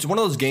 it's one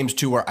of those games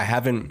too where I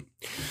haven't,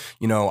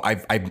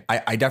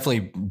 I definitely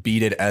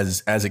beat it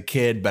as a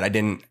kid, but I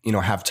didn't,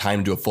 have time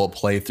to do a full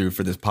playthrough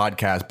for this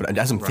podcast. But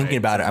as I'm thinking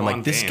about it, I'm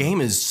like, this game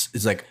is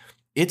like,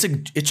 it's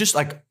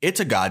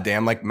a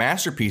goddamn like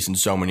masterpiece in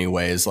so many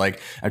ways.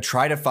 Like I'm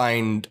trying to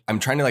find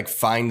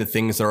the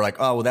things that are like,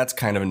 oh, well, that's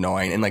kind of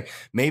annoying. And like,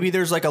 maybe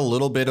there's like a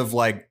little bit of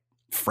like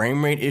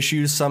frame rate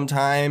issues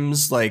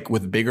sometimes, like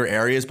with bigger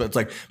areas, but it's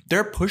like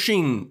they're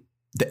pushing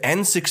the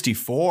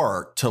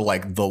N64 to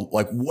like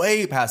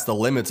way past the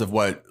limits of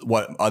what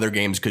other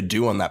games could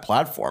do on that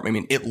platform. I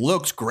mean, it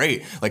looks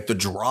great. Like the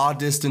draw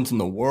distance in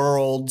the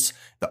worlds,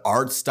 the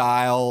art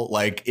style,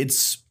 like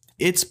it's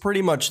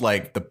pretty much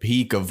like the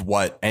peak of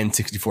what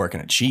N64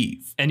 can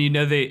achieve. And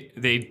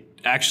they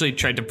actually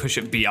tried to push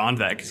it beyond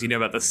that because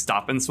about the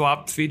stop and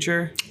swap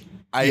feature.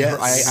 I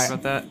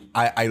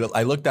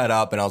looked that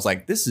up and I was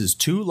like, this is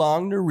too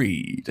long to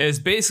read. It's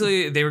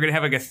basically they were gonna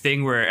have like a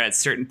thing where at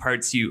certain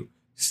parts you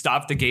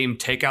stop the game,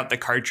 take out the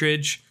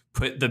cartridge,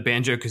 put the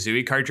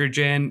Banjo-Kazooie cartridge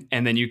in,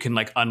 and then you can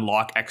like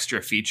unlock extra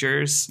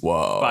features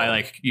by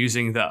like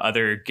using the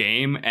other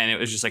game. And it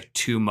was just like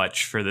too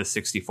much for the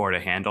 64 to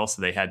handle,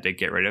 so they had to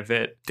get rid of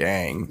it.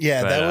 Dang.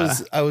 Yeah,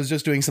 but, I was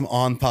just doing some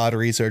on-pod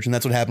research, and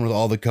that's what happened with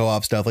all the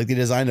co-op stuff. Like they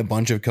designed a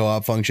bunch of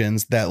co-op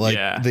functions that like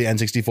the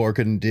N64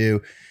 couldn't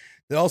do.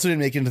 They also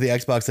didn't make it into the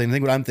Xbox thing. I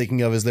think what I'm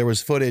thinking of is there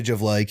was footage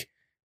of like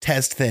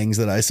test things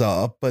that I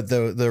saw, but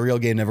the real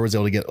game never was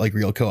able to get like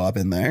real co-op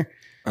in there.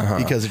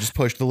 Because it just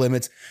pushed the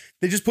limits.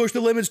 They just pushed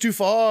the limits too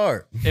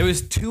far. It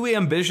was too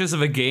ambitious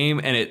of a game,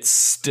 and it's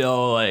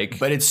still like,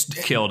 but it's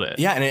killed it.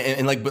 Yeah,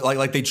 and they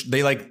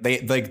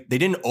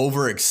didn't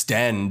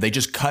overextend. They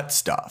just cut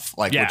stuff,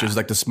 which is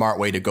like the smart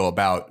way to go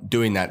about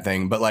doing that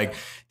thing. But like,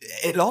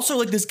 it also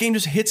like this game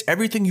just hits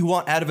everything you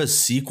want out of a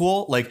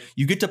sequel. Like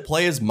you get to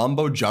play as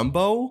Mumbo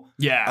Jumbo.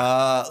 Yeah,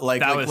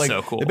 that was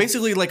so cool.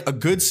 Basically, like a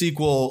good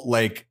sequel,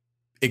 like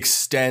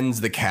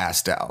extends the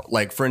cast out.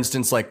 Like for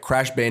instance, like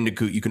Crash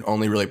Bandicoot, you can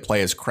only really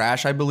play as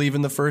Crash, I believe,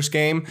 in the first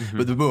game.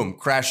 But boom,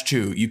 Crash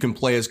 2, you can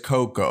play as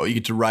Coco. You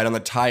get to ride on the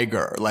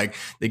tiger. Like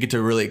they get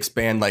to really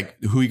expand like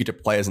who you get to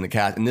play as in the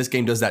cast. And this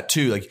game does that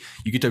too. Like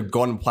you get to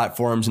go on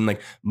platforms, and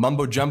like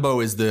Mumbo Jumbo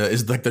is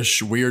like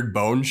the weird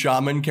bone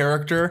shaman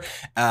character.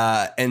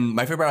 And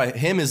my favorite about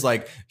him is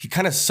like he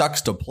kind of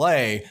sucks to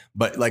play,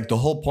 but like the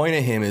whole point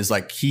of him is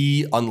like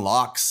he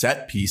unlocks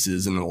set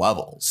pieces in the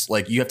levels.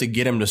 Like you have to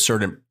get him to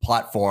certain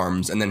platforms,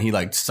 and then he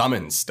like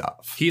summons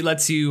stuff. He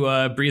lets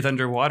you breathe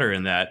underwater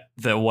in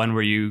the one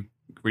where you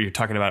were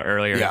talking about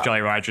earlier,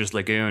 Jolly Roger's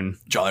Lagoon.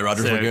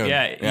 Lagoon.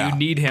 Yeah, you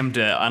need him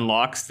to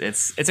unlock.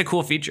 It's a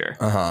cool feature.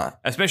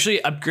 Especially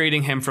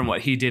upgrading him from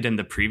what he did in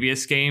the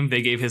previous game.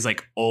 They gave his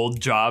like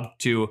old job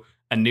to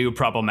a new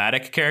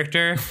problematic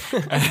character.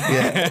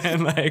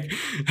 And like,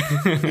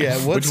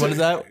 which one is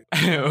that?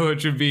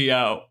 Which would be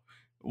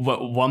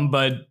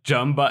Wumba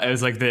Jumba. It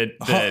was like the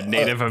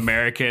Native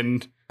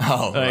American.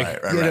 Oh,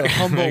 like, right.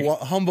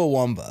 Humble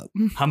Wumba.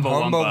 Humble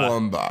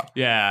Wumba.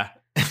 Yeah.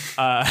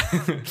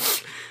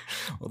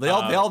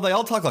 Well, they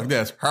all talk like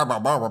this.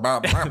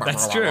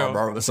 That's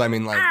true. So I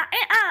mean, like,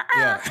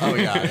 yeah. Oh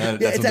yeah.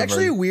 It's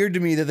actually weird to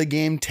me that the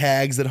game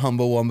tags that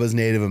Humble Wumba's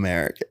Native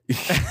American.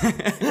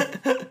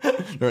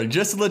 Right,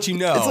 just to let you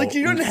know, it's like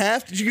you don't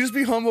have to. She can just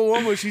be Humble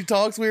Wumba. She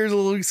talks weird as a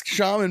little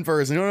shaman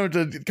person. You don't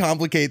have to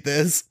complicate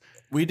this.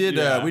 We did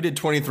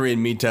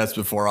 23andMe tests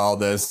before all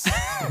this.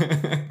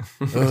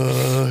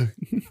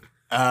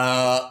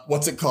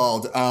 What's it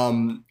called?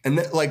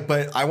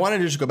 But I wanted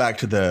to just go back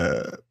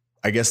to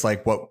I guess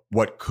like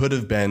what could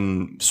have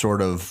been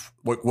sort of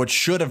what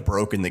should have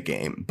broken the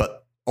game,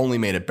 but only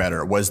made it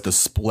better was the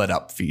split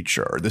up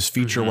feature. This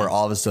feature where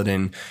all of a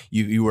sudden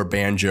you were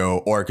Banjo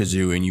or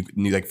Kazooie, and you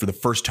like for the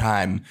first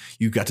time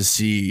you got to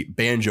see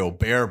Banjo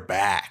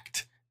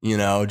barebacked.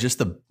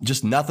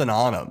 Just nothing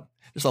on him.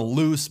 Just a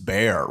loose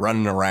bear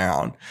running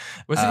around.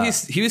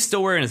 He was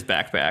still wearing his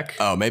backpack.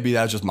 Oh, maybe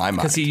that was just my mind.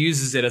 Because he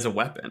uses it as a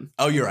weapon.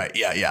 Oh, you're right.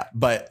 Yeah.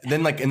 But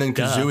then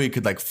Kazooie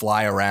could like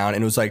fly around,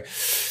 and it was like,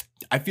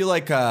 I feel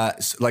like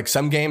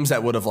some games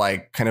that would have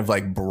like kind of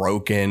like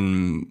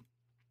broken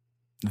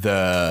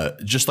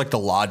just like the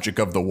logic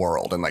of the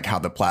world and like how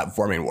the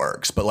platforming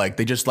works, but like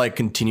they just like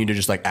continue to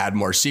just like add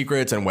more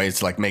secrets and ways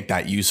to like make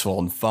that useful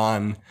and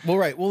fun. Well,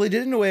 right. Well, they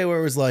did it in a way where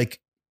it was like,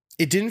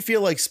 it didn't feel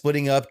like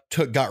splitting up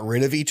got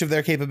rid of each of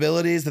their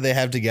capabilities that they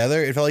have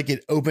together. It felt like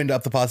it opened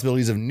up the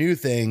possibilities of new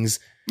things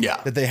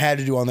that they had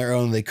to do on their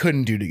own they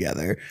couldn't do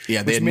together.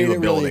 Yeah, they which had made new it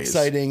abilities. really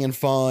exciting and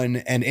fun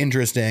and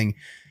interesting,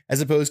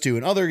 as opposed to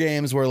in other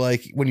games where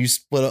like when you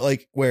split up,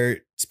 like where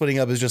splitting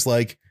up is just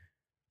like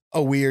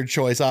a weird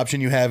choice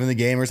option you have in the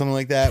game or something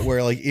like that,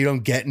 where like you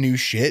don't get new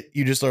shit.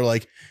 You just are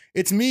like,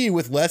 it's me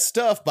with less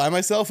stuff by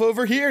myself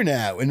over here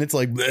now. And it's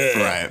like, bleh.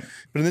 Right.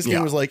 But in this game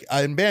it was like,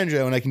 I'm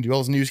Banjo and I can do all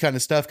this new kind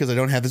of stuff because I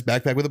don't have this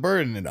backpack with a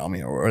bird in it on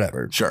me or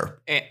whatever. Sure.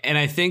 And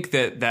I think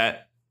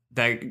that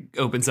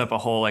opens up a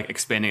whole like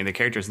expanding the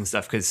characters and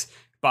stuff, because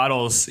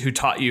Bottles, who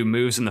taught you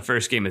moves in the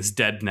first game, is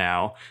dead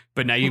now.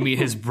 But now you meet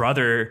his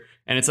brother,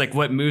 and it's like,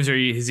 what moves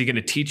is he going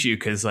to teach you?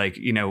 Because like,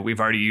 you know, we've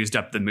already used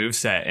up the move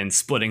set, and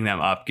splitting them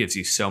up gives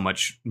you so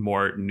much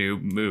more new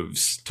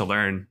moves to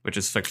learn, which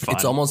is like fun.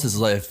 It's almost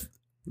as if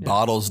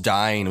Bottles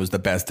dying was the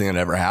best thing that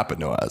ever happened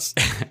to us.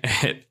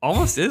 It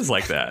almost is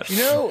like that. You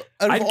know,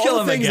 out of I'd kill all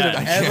him the things that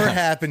again. have ever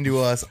happened to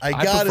us, I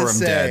gotta prefer him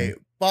say, dead.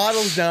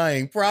 Bottles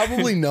dying,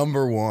 probably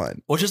number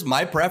one. Well, just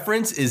my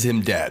preference is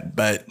him dead,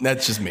 but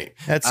that's just me.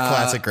 That's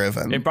classic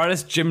Griffin. It brought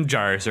us Jim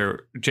Jars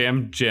or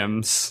Jam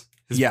Jims.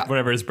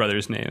 Whatever his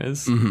brother's name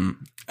is.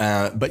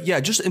 But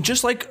yeah,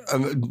 just like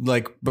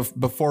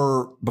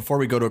before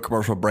we go to a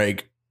commercial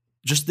break,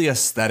 just the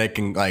aesthetic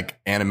and like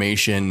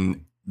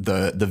animation,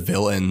 the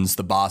villains,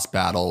 the boss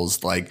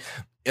battles, like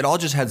it all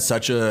just had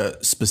such a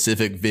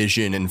specific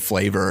vision and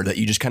flavor that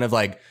you just kind of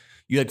like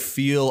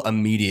feel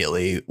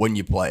immediately when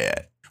you play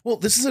it. Well,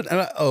 this is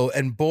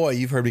and boy,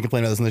 you've heard me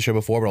complain about this on the show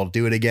before, but I'll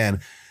do it again.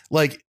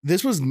 Like,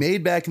 this was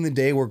made back in the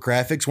day where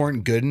graphics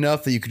weren't good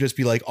enough that you could just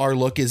be like, our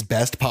look is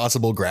best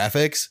possible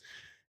graphics.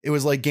 It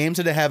was like games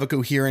had to have a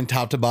coherent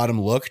top to bottom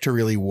look to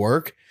really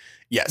work.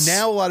 Yes.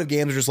 Now a lot of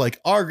games are just like,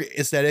 our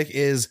aesthetic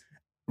is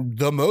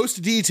the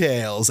most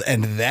details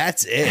and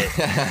that's it.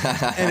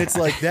 And it's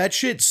like, that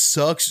shit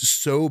sucks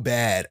so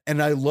bad.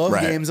 And I love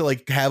games that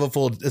like have a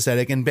full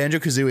aesthetic, and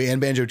Banjo-Kazooie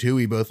and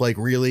Banjo-Tooie both like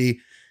really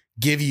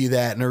give you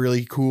that in a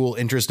really cool,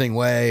 interesting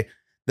way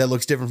that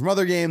looks different from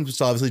other games,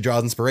 which obviously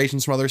draws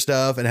inspirations from other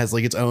stuff and has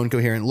like its own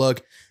coherent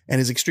look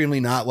and is extremely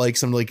not like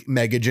some like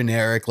mega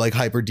generic, like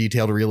hyper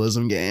detailed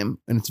realism game.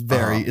 And it's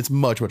it's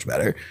much, much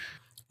better.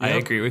 I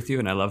agree with you,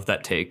 and I love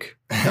that take.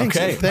 Thanks,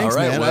 okay, thanks,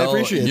 all right, man. well, I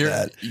appreciate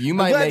that. You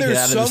might I'm glad make it there's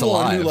out of this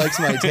someone alive. who likes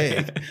my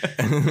take,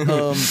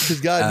 because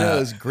God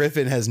knows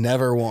Griffin has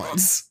never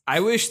once.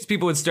 I wish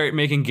people would start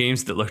making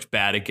games that looked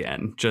bad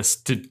again,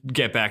 just to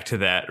get back to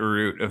that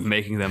root of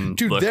making them.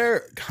 Dude, look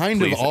they're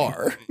kind pleasing. of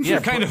are. Yeah,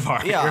 kind of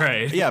are. Yeah,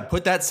 Right. Yeah,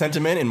 put that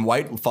sentiment in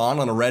white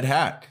font on a red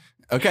hat.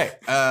 Okay,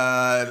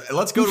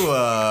 let's go to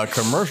a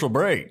commercial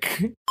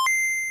break.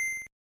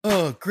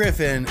 Oh,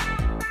 Griffin,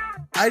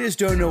 I just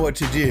don't know what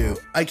to do.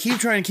 I keep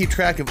trying to keep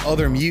track of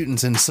other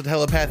mutants and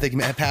telepathic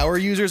power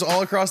users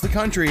all across the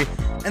country,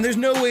 and there's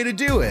no way to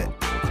do it.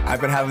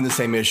 I've been having the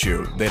same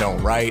issue. They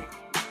don't write,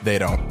 they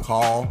don't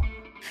call.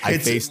 I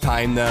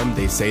FaceTime them,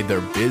 they say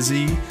they're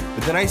busy,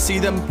 but then I see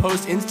them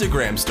post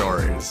Instagram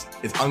stories.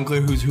 It's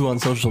unclear who's who on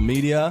social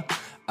media.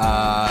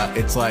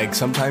 It's like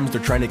sometimes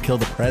they're trying to kill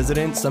the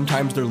president,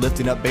 sometimes they're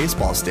lifting up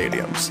baseball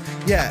stadiums.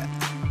 Yeah.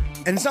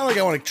 And it's not like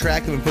I want to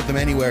track them and put them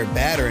anywhere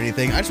bad or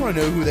anything. I just want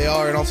to know who they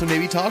are and also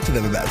maybe talk to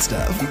them about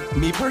stuff.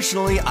 Me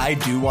personally, I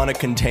do want to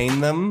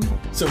contain them.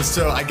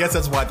 So I guess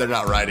that's why they're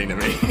not writing to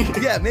me.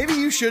 Yeah, maybe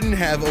you shouldn't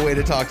have a way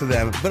to talk to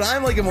them, but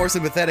I'm like a more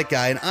sympathetic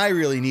guy and I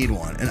really need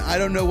one and I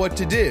don't know what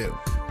to do.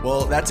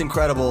 Well, that's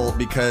incredible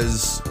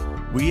because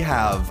we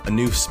have a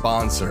new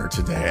sponsor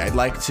today. I'd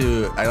like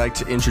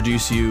to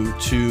introduce you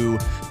to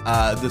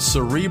the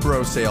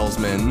Cerebro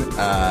salesman,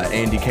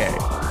 Andy K.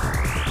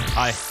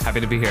 Hi, happy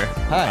to be here.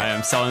 Hi. I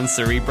am selling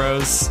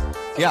Cerebros.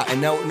 Yeah,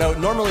 and no,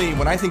 normally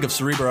when I think of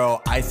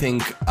Cerebro, I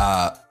think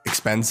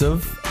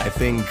expensive. I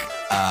think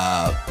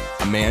a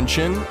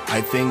mansion.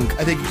 I think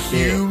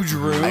huge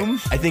room.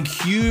 I think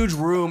huge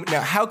room. Now,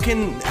 how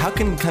can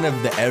kind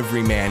of the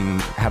everyman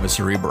have a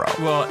Cerebro?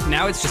 Well,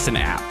 now it's just an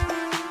app.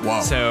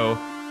 Wow. So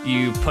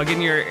you plug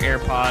in your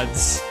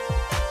AirPods,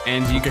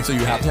 and So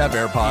you have to have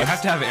AirPods. You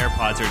have to have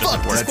AirPods, or it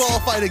doesn't Fuck, work.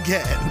 disqualified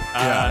again.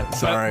 Yeah,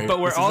 sorry. But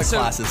we're This is also a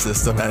classes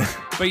system.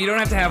 But you don't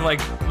have to have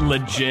like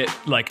legit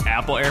like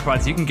Apple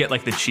AirPods. You can get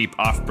like the cheap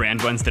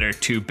off-brand ones that are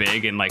too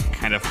big and like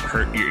kind of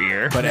hurt your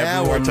ear. But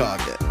Now we're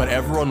talking. But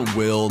everyone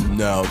will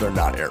know they're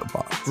not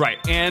AirPods. Right,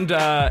 and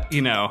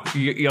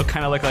you'll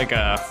kind of look like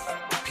a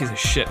piece of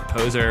shit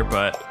poser,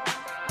 but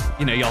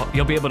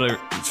you'll be able to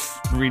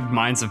read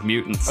minds of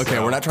mutants. Okay,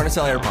 so. we're not trying to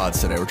sell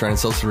AirPods today. We're trying to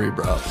sell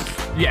Cerebro.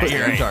 Yeah, But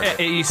you're I'm right.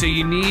 sorry. So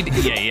you need,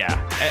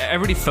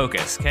 everybody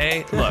focus,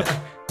 okay? Look,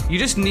 You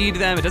just need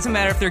them. It doesn't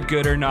matter if they're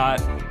good or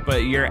not,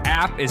 but your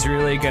app is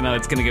really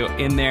it's gonna go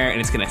in there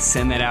and it's gonna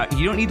send that out.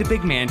 You don't need a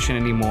big mansion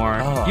anymore.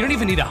 Oh. You don't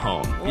even need a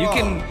home.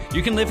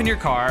 You can live in your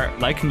car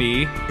like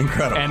me.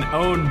 Incredible. And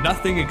own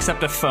nothing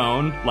except a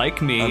phone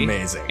like me.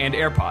 Amazing. And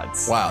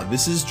AirPods. Wow,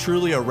 this is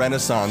truly a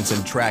renaissance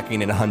in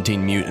tracking and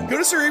hunting mutants. Go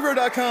to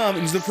Cerebro.com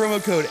and use the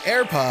promo code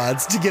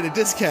AirPods to get a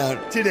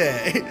discount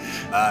today.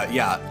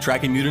 Yeah,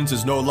 tracking mutants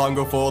is no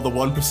longer for the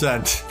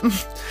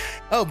 1%.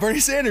 Oh, Bernie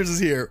Sanders is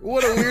here.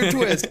 What a weird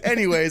twist.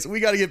 Anyways, we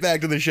got to get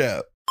back to the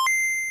show.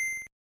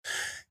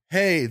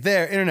 Hey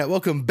there, Internet.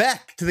 Welcome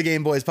back to the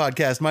Game Boys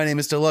Podcast. My name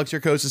is still Lux.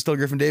 Your host is still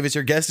Griffin Davis.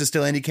 Your guest is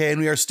still Andy K.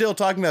 And we are still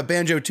talking about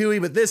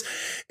Banjo-Tooie, but this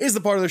is the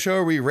part of the show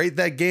where we rate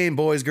that game,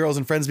 boys, girls,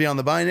 and friends beyond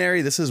the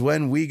binary. This is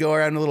when we go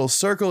around in a little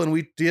circle and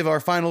we give our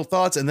final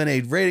thoughts and then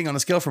a rating on a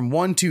scale from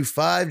 1 to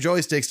 5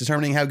 joysticks,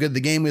 determining how good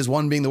the game is,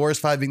 1 being the worst,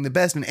 5 being the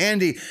best. And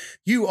Andy,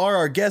 you are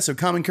our guest, so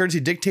common courtesy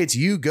dictates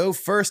you go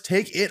first.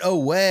 Take it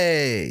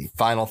away.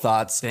 Final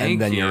thoughts, Thank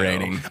and then you. your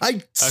rating.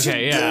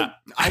 Okay, yeah.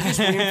 I'm just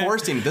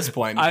reinforcing at this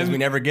point because we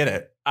never get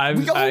it.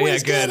 We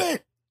always get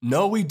it.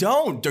 No, we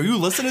don't. Do you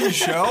listen to the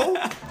show?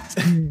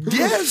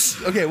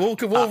 Yes. Okay, we'll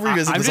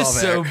revisit I'm this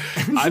just off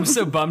air. I'm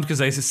so bummed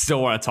because I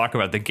still want to talk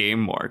about the game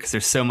more because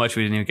there's so much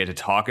we didn't even get to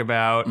talk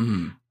about.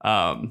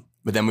 But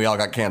then we all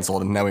got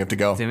canceled and now we have to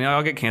go. Then we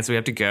all get canceled. We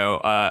have to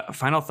go.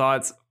 Final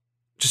thoughts.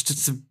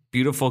 It's a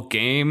beautiful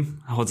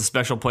game. It holds a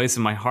special place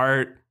in my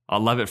heart. I'll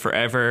love it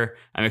forever.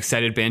 I'm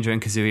excited Banjo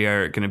and Kazooie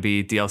are going to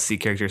be DLC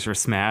characters for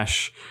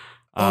Smash.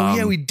 Oh,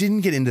 yeah, we didn't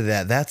get into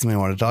that. That's something I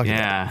want to talk about.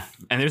 Yeah.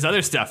 And there's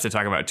other stuff to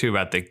talk about, too,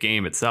 about the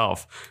game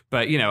itself.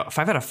 But,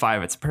 5 out of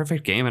 5, it's a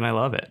perfect game, and I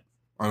love it.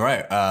 All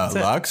right.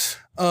 Lux?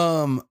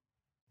 I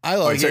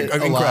like it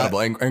a incredible.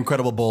 lot.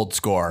 Incredible bold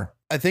score.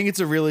 I think it's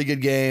a really good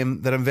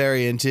game that I'm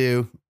very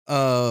into.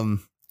 I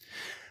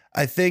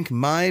think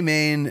my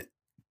main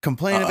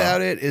complaint about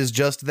it is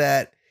just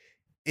that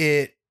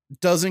it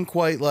doesn't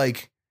quite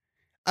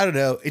I don't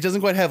know. It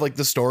doesn't quite have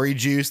the story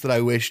juice that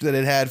I wish that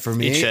it had for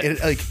me.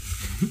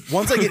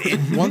 Once I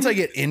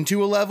get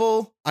into a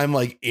level, I'm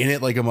in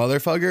it like a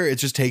motherfucker. It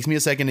just takes me a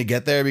second to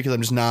get there because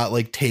I'm just not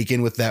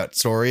taken with that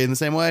story in the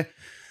same way.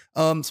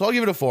 So I'll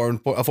give it a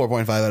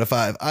 4.5 out of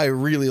 5. I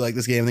really like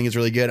this game. I think it's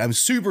really good. I'm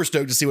super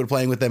stoked to see what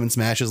playing with them in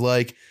Smash is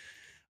like.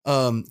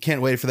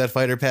 Can't wait for that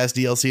Fighter Pass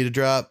DLC to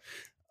drop.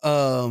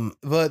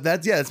 But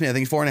that's me. I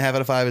think 4.5 out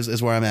of 5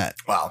 is where I'm at.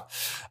 Wow.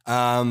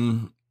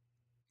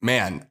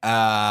 Man,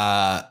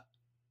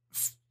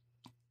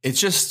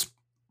 it's just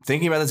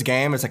thinking about this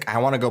game. It's I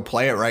want to go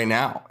play it right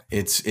now.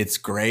 It's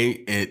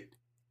great.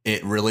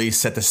 It really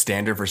set the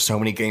standard for so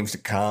many games to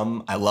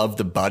come. I love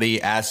the buddy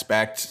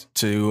aspect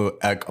to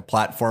a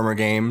platformer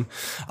game.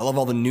 I love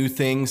all the new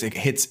things.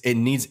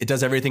 It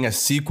does everything a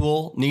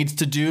sequel needs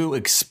to do: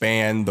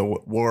 expand the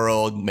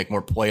world, make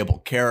more playable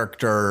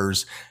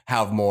characters,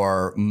 have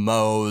more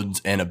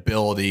modes and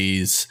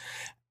abilities,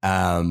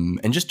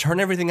 and just turn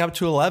everything up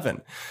to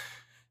 11.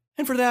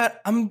 And for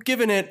that, I'm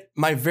giving it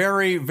my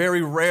very,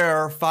 very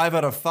rare 5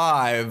 out of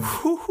 5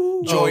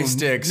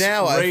 joysticks.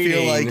 Now rating, I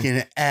feel like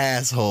an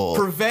asshole.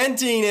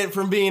 preventing it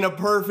from being a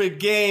perfect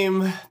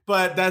game,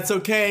 but that's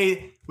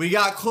okay. We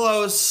got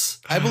close.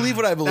 I believe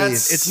what I believe.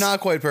 It's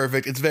not quite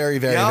perfect. It's very,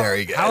 very,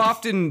 very good. How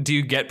often do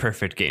you get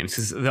perfect games?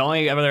 Because the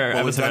only other We've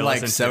episode I done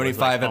listened to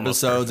 75 was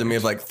almost episodes, and we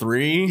have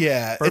 3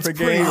 Yeah, perfect it's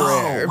pretty games.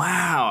 rare. Oh,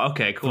 wow.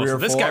 Okay, cool. 3 So or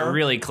this got 4.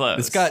 really close.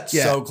 This got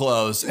so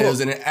close. It was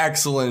an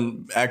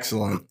excellent.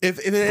 If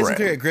it isn't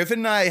clear, Griffin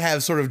and I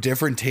have sort of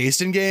different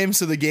taste in games,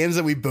 so the games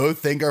that we both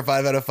think are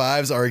 5 out of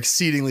 5s are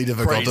exceedingly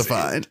difficult to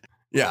find.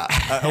 Yeah.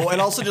 And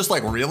also just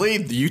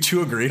really? You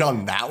two agreed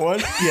on that one?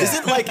 Yeah.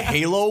 Isn't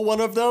Halo one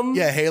of them?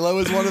 Yeah, Halo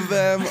is one of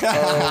them. Right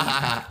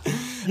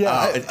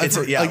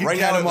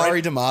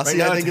Katamari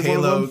Damacy, I think, is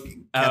Halo, one of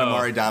them.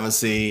 Katamari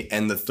Damacy,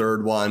 and the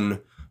third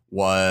one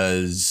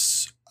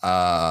was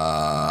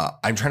I'm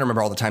trying to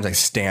remember all the times I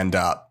stand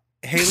up.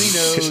 Haley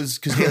knows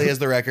because Haley has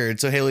the record.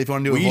 So Haley, if you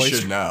want to do a voice,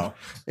 should know.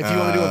 If you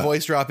want to do a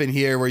voice drop in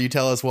here where you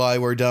tell us why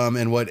we're dumb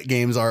and what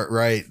games aren't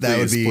right, that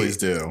would be please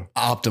do.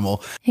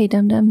 Optimal. Hey,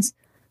 dum-dums.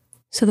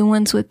 So the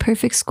ones with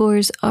perfect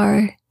scores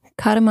are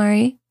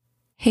Katamari,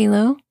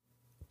 Halo,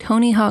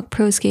 Tony Hawk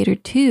Pro Skater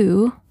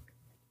 2,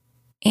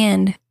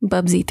 and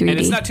Bubsy 3D. And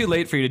it's not too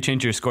late for you to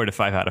change your score to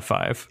 5 out of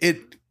 5.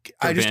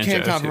 I just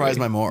can't compromise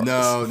my morals.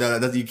 No,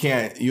 you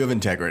can't. You have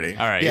integrity.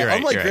 All right, Yeah, you're right.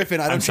 unlike you're Griffin,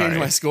 right. I don't I'm change sorry.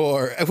 my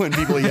score when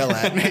people yell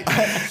at me.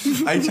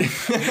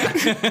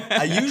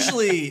 I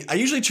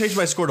usually change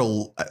my score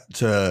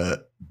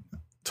to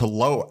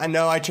low. I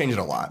know I change it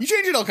a lot. You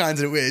change it all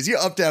kinds of ways. You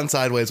up, down,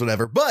 sideways,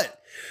 whatever. But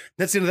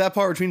that's the end of that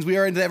part, which means we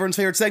are into everyone's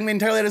favorite segment,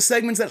 entirely out of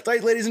segments. That's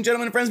right, ladies and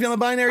gentlemen, and friends beyond the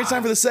binary. It's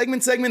time for the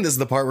segment. This is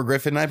the part where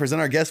Griffin and I present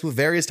our guests with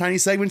various tiny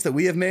segments that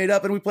we have made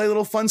up, and we play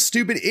little fun,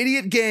 stupid,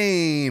 idiot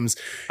games.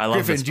 I love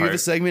Griffin, this do you have a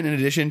part. segment in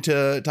addition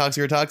to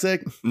Toxic or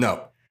Toxic?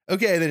 No.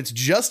 Okay, then it's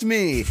just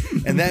me.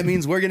 And that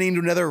means we're getting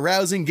into another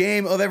rousing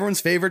game of everyone's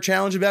favorite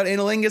challenge about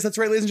analingus. That's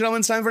right, ladies and gentlemen,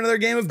 it's time for another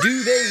game of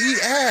Do They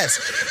Eat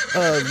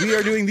Ass? We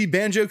are doing the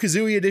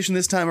Banjo-Kazooie edition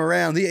this time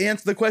around.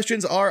 The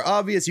questions are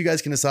obvious. You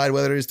guys can decide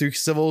whether it is through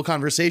civil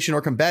conversation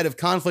or combative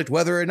conflict,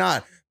 whether or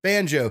not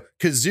Banjo,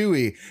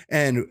 Kazooie,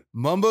 and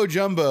Mumbo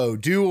Jumbo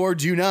do or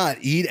do not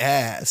eat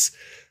ass.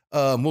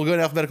 We'll go in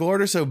alphabetical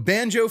order. So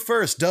Banjo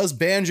first. Does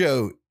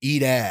Banjo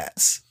eat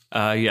ass?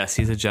 Yes,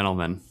 he's a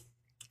gentleman.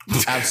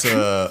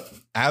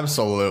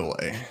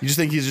 Absolutely. You just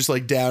think he's just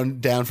like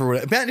down for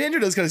whatever. Banjo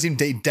does kind of seem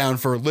down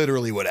for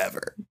literally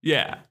whatever.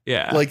 Yeah.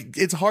 Like,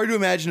 it's hard to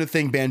imagine a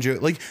thing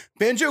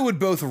Banjo would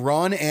both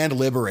run and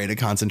liberate a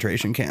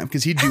concentration camp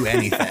because he'd do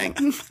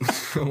anything.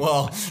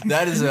 Well,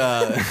 that is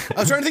I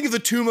was trying to think of the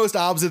two most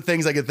opposite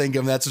things I could think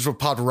of. And that's just what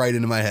popped right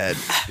into my head.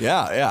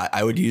 yeah.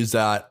 I would use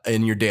that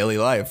in your daily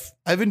life.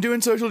 I've been doing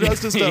social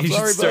justice stuff. You should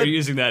Sorry, start bud.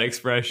 using that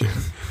expression.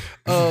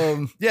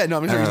 I'm using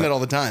that all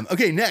the time.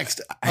 Okay, next.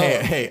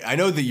 Hey, I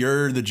know that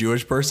you're the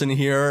Jewish person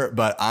here,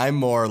 but I'm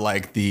more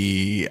like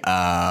the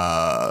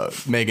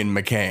Meghan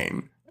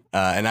McCain.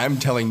 And I'm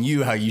telling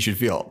you how you should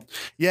feel.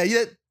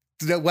 Yeah.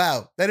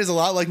 Wow, that is a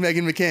lot like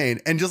Meghan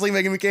McCain. And just like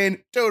Meghan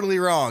McCain, totally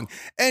wrong.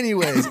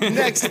 Anyways,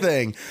 next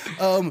thing.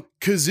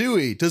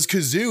 Kazooie. Does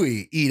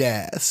Kazooie eat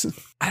ass?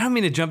 I don't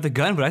mean to jump the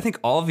gun, but I think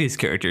all of these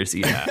characters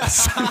eat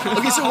ass.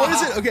 Okay, so what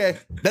is it? Okay,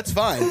 that's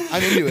fine.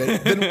 I'm into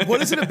it. Then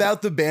what is it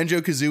about the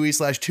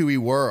Banjo-Kazooie / Tooie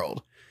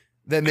world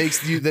that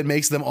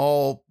makes them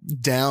all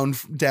down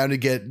to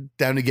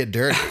get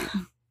dirty?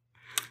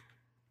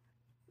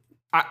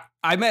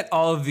 I met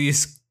all of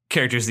these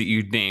characters that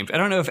you named. I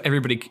don't know if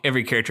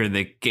every character in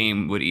the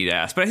game would eat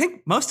ass, but I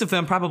think most of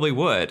them probably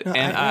would.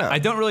 And I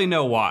don't really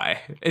know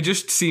why. It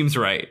just seems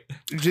right.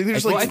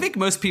 I think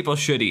most people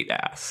should eat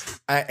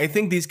ass. I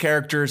think these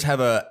characters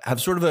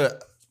have sort of a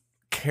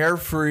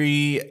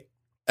carefree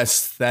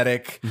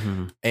aesthetic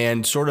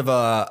and sort of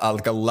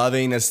a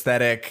loving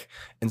aesthetic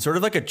and sort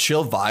of like a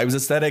chill vibes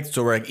aesthetic.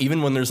 So like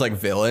even when there's like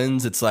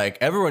villains, it's like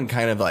everyone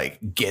kind of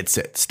like gets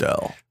it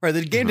still. Right,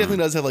 the game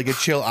definitely does have like a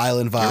chill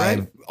island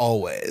vibe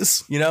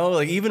always. You know,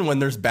 like even when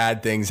there's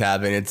bad things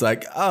happen, it's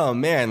like, oh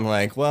man,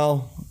 like,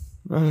 well,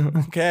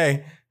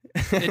 okay.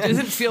 It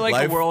doesn't feel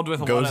like a world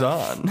with a goes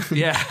lot of, on.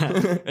 Yeah.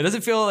 It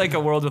doesn't feel like a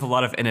world with a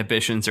lot of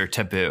inhibitions or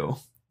taboo.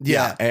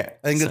 Yeah, I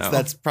think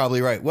that's probably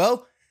right.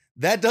 Well,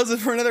 that does it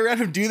for another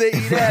round of Do They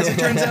Eat Ass? It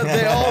turns out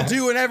they all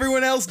do, and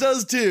everyone else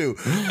does too.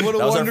 What a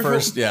wonderful!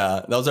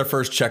 That was our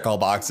first check all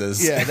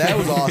boxes. Yeah, that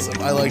was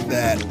awesome. I like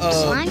that.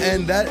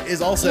 And that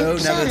is also,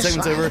 now that the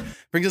segment's over,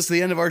 brings us to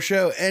the end of our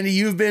show. Andy,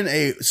 you've been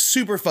a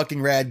super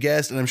fucking rad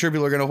guest, and I'm sure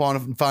people are going to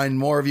want to find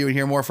more of you and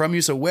hear more from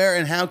you. So where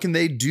and how can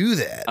they do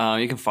that?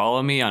 You can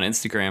follow me on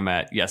Instagram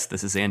at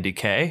this is Andy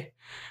K.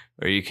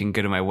 Or you can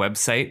go to my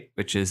website,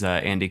 which is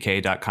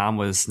andyk.com,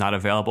 was not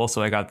available,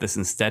 so I got this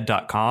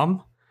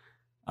instead.com.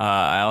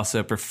 I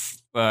also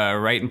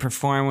write and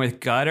perform with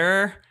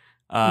Gutter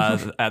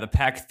at the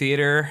Pack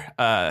Theater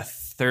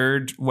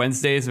third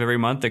Wednesdays of every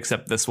month,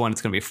 except this one,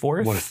 it's going to be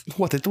fourth.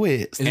 What a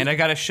twist. And I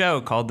got a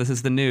show called This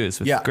is the News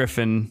with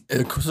Griffin.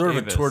 It's sort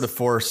Davis. of a tour de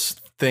force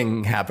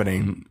thing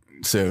happening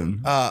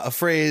soon. A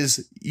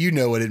phrase, you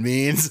know what it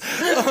means.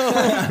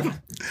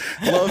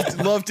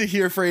 love to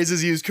hear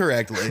phrases used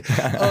correctly.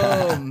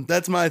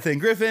 That's my thing.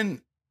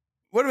 Griffin,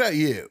 what about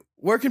you?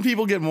 Where can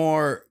people get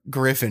more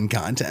Griffin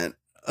content?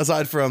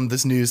 Aside from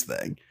this news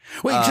thing.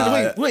 Wait.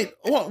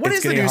 What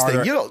is the news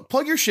thing?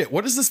 Plug your shit.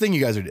 What is this thing you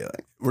guys are doing?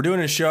 We're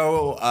doing a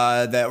show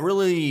that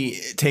really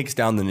takes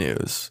down the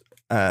news.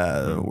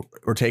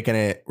 We're taking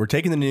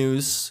the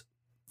news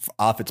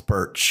off its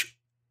perch.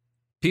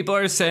 People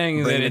are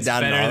saying that it's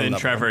better than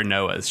Trevor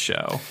Noah's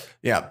show.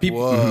 Yeah.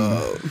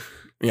 Whoa.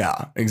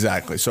 Yeah,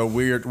 exactly. So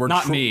we're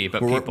not me,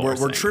 but people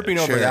we're tripping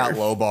over that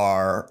low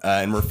bar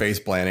and we're face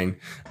planting.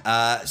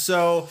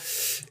 So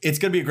it's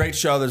going to be a great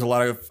show. There's a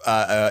lot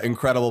of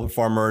incredible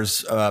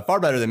performers, far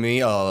better than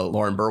me.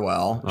 Lauren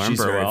Burwell.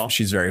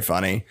 She's very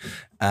funny.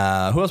 Who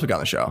else we got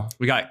on the show?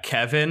 We got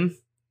Kevin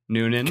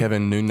Noonan.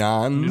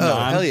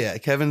 Oh, hell yeah.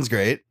 Kevin's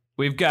great.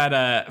 We've got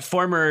a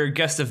former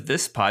guest of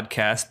this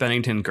podcast,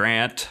 Bennington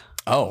Grant.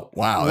 Oh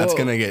wow, that's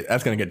gonna get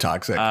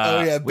toxic.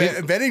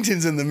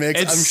 Bennington's in the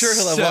mix. I'm sure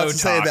he'll have lots to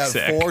say about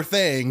 4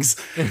 things.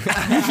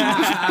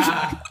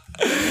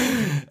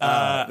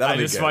 I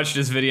just watched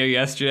his video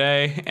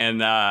yesterday,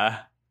 and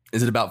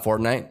is it about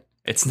Fortnite?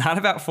 It's not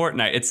about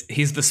Fortnite.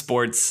 He's the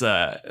sports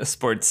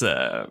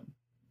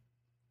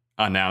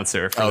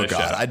announcer for the show.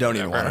 I don't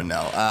even want to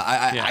know.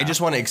 I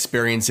just want to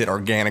experience it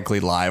organically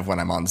live when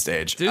I'm on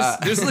stage.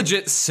 There's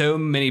legit so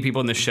many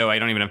people in the show I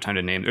don't even have time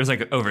to name. There's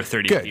like over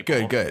 30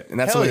 people. Good. And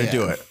that's the way to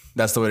do it.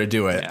 That's the way to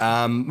do it.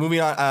 Yeah. Moving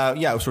on.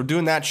 So we're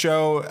doing that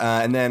show.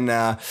 And then,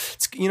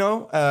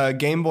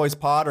 Game Boys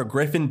Pod or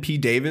Griffin P.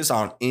 Davis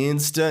on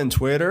Insta and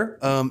Twitter.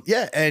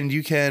 And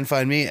you can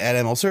find me at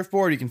ML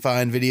Surfboard. You can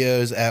find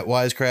videos at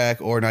Wisecrack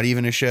or Not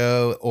Even a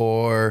Show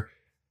or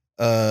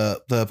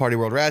the Party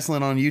World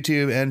Wrestling on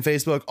YouTube and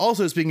Facebook.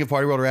 Also, speaking of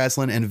Party World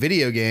Wrestling and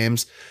video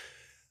games,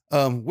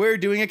 we're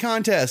doing a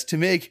contest to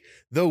make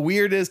the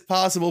weirdest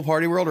possible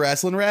Party World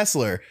Wrestling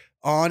wrestler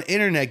on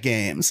internet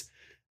games.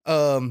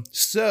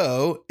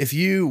 So if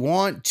you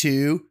want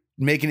to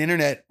make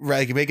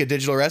make a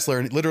digital wrestler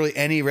in literally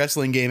any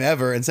wrestling game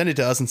ever and send it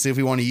to us and see if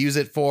we want to use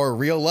it for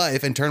real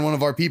life and turn one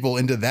of our people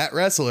into that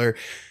wrestler,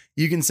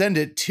 you can send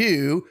it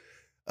to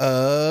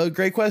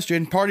great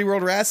question,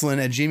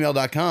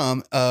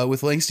 partyworldwrestling@gmail.com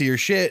with links to your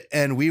shit,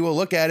 and we will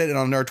look at it. And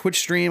on our Twitch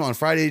stream on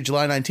Friday,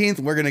 July 19th,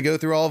 we're going to go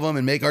through all of them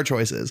and make our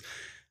choices.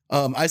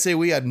 I say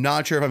I'm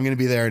not sure if I'm going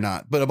to be there or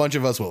not, but a bunch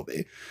of us will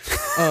be.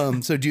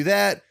 So do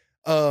that.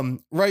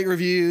 Write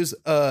reviews.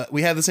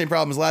 We had the same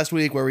problem as last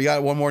week where we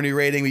got one more new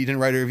rating, but you didn't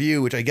write a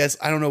review, which I guess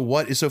I don't know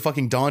what is so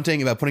fucking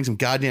daunting about putting some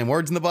goddamn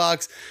words in the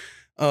box.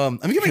 I'm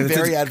becoming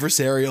very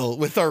adversarial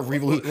with our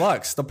review.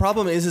 Lux, the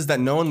problem is that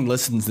no one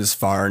listens this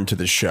far into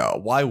the show.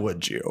 Why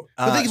would you?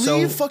 But they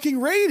leave fucking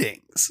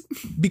ratings.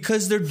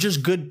 Because they're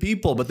just good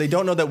people, but they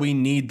don't know that we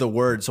need the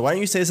word. So why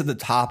don't you say this at the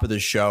top of the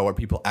show where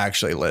people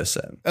actually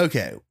listen?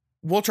 Okay.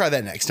 We'll try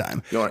that next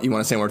time. You want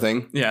to say one more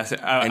thing? Yeah. So,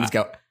 Andy's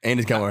got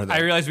one more thing. I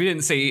realized we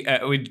didn't say,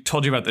 we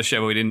told you about the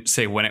show, but we didn't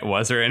say when it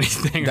was or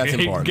anything. That's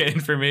important. Get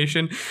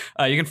information.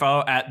 You can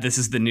follow at This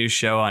Is The New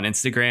Show on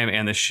Instagram,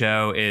 and the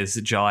show is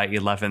July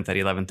 11th at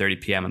 11:30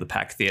 p.m. in the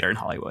Pack Theater in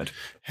Hollywood.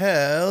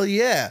 Hell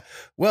yeah.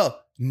 Well,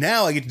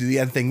 now I get to do the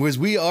end thing, because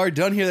we are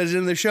done here. That is the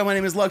end of the show. My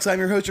name is Lux. I'm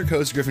your host, your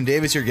co-host, Griffin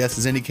Davis. Your guest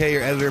is Andy K.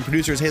 Your editor and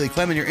producer is Haley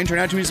Clement. Your intern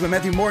outro music by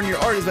Matthew Morton. Your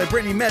art is by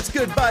Brittany Metz.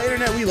 Goodbye,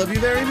 Internet. We love you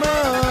very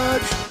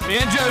much.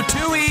 Banjo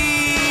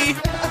Tooie!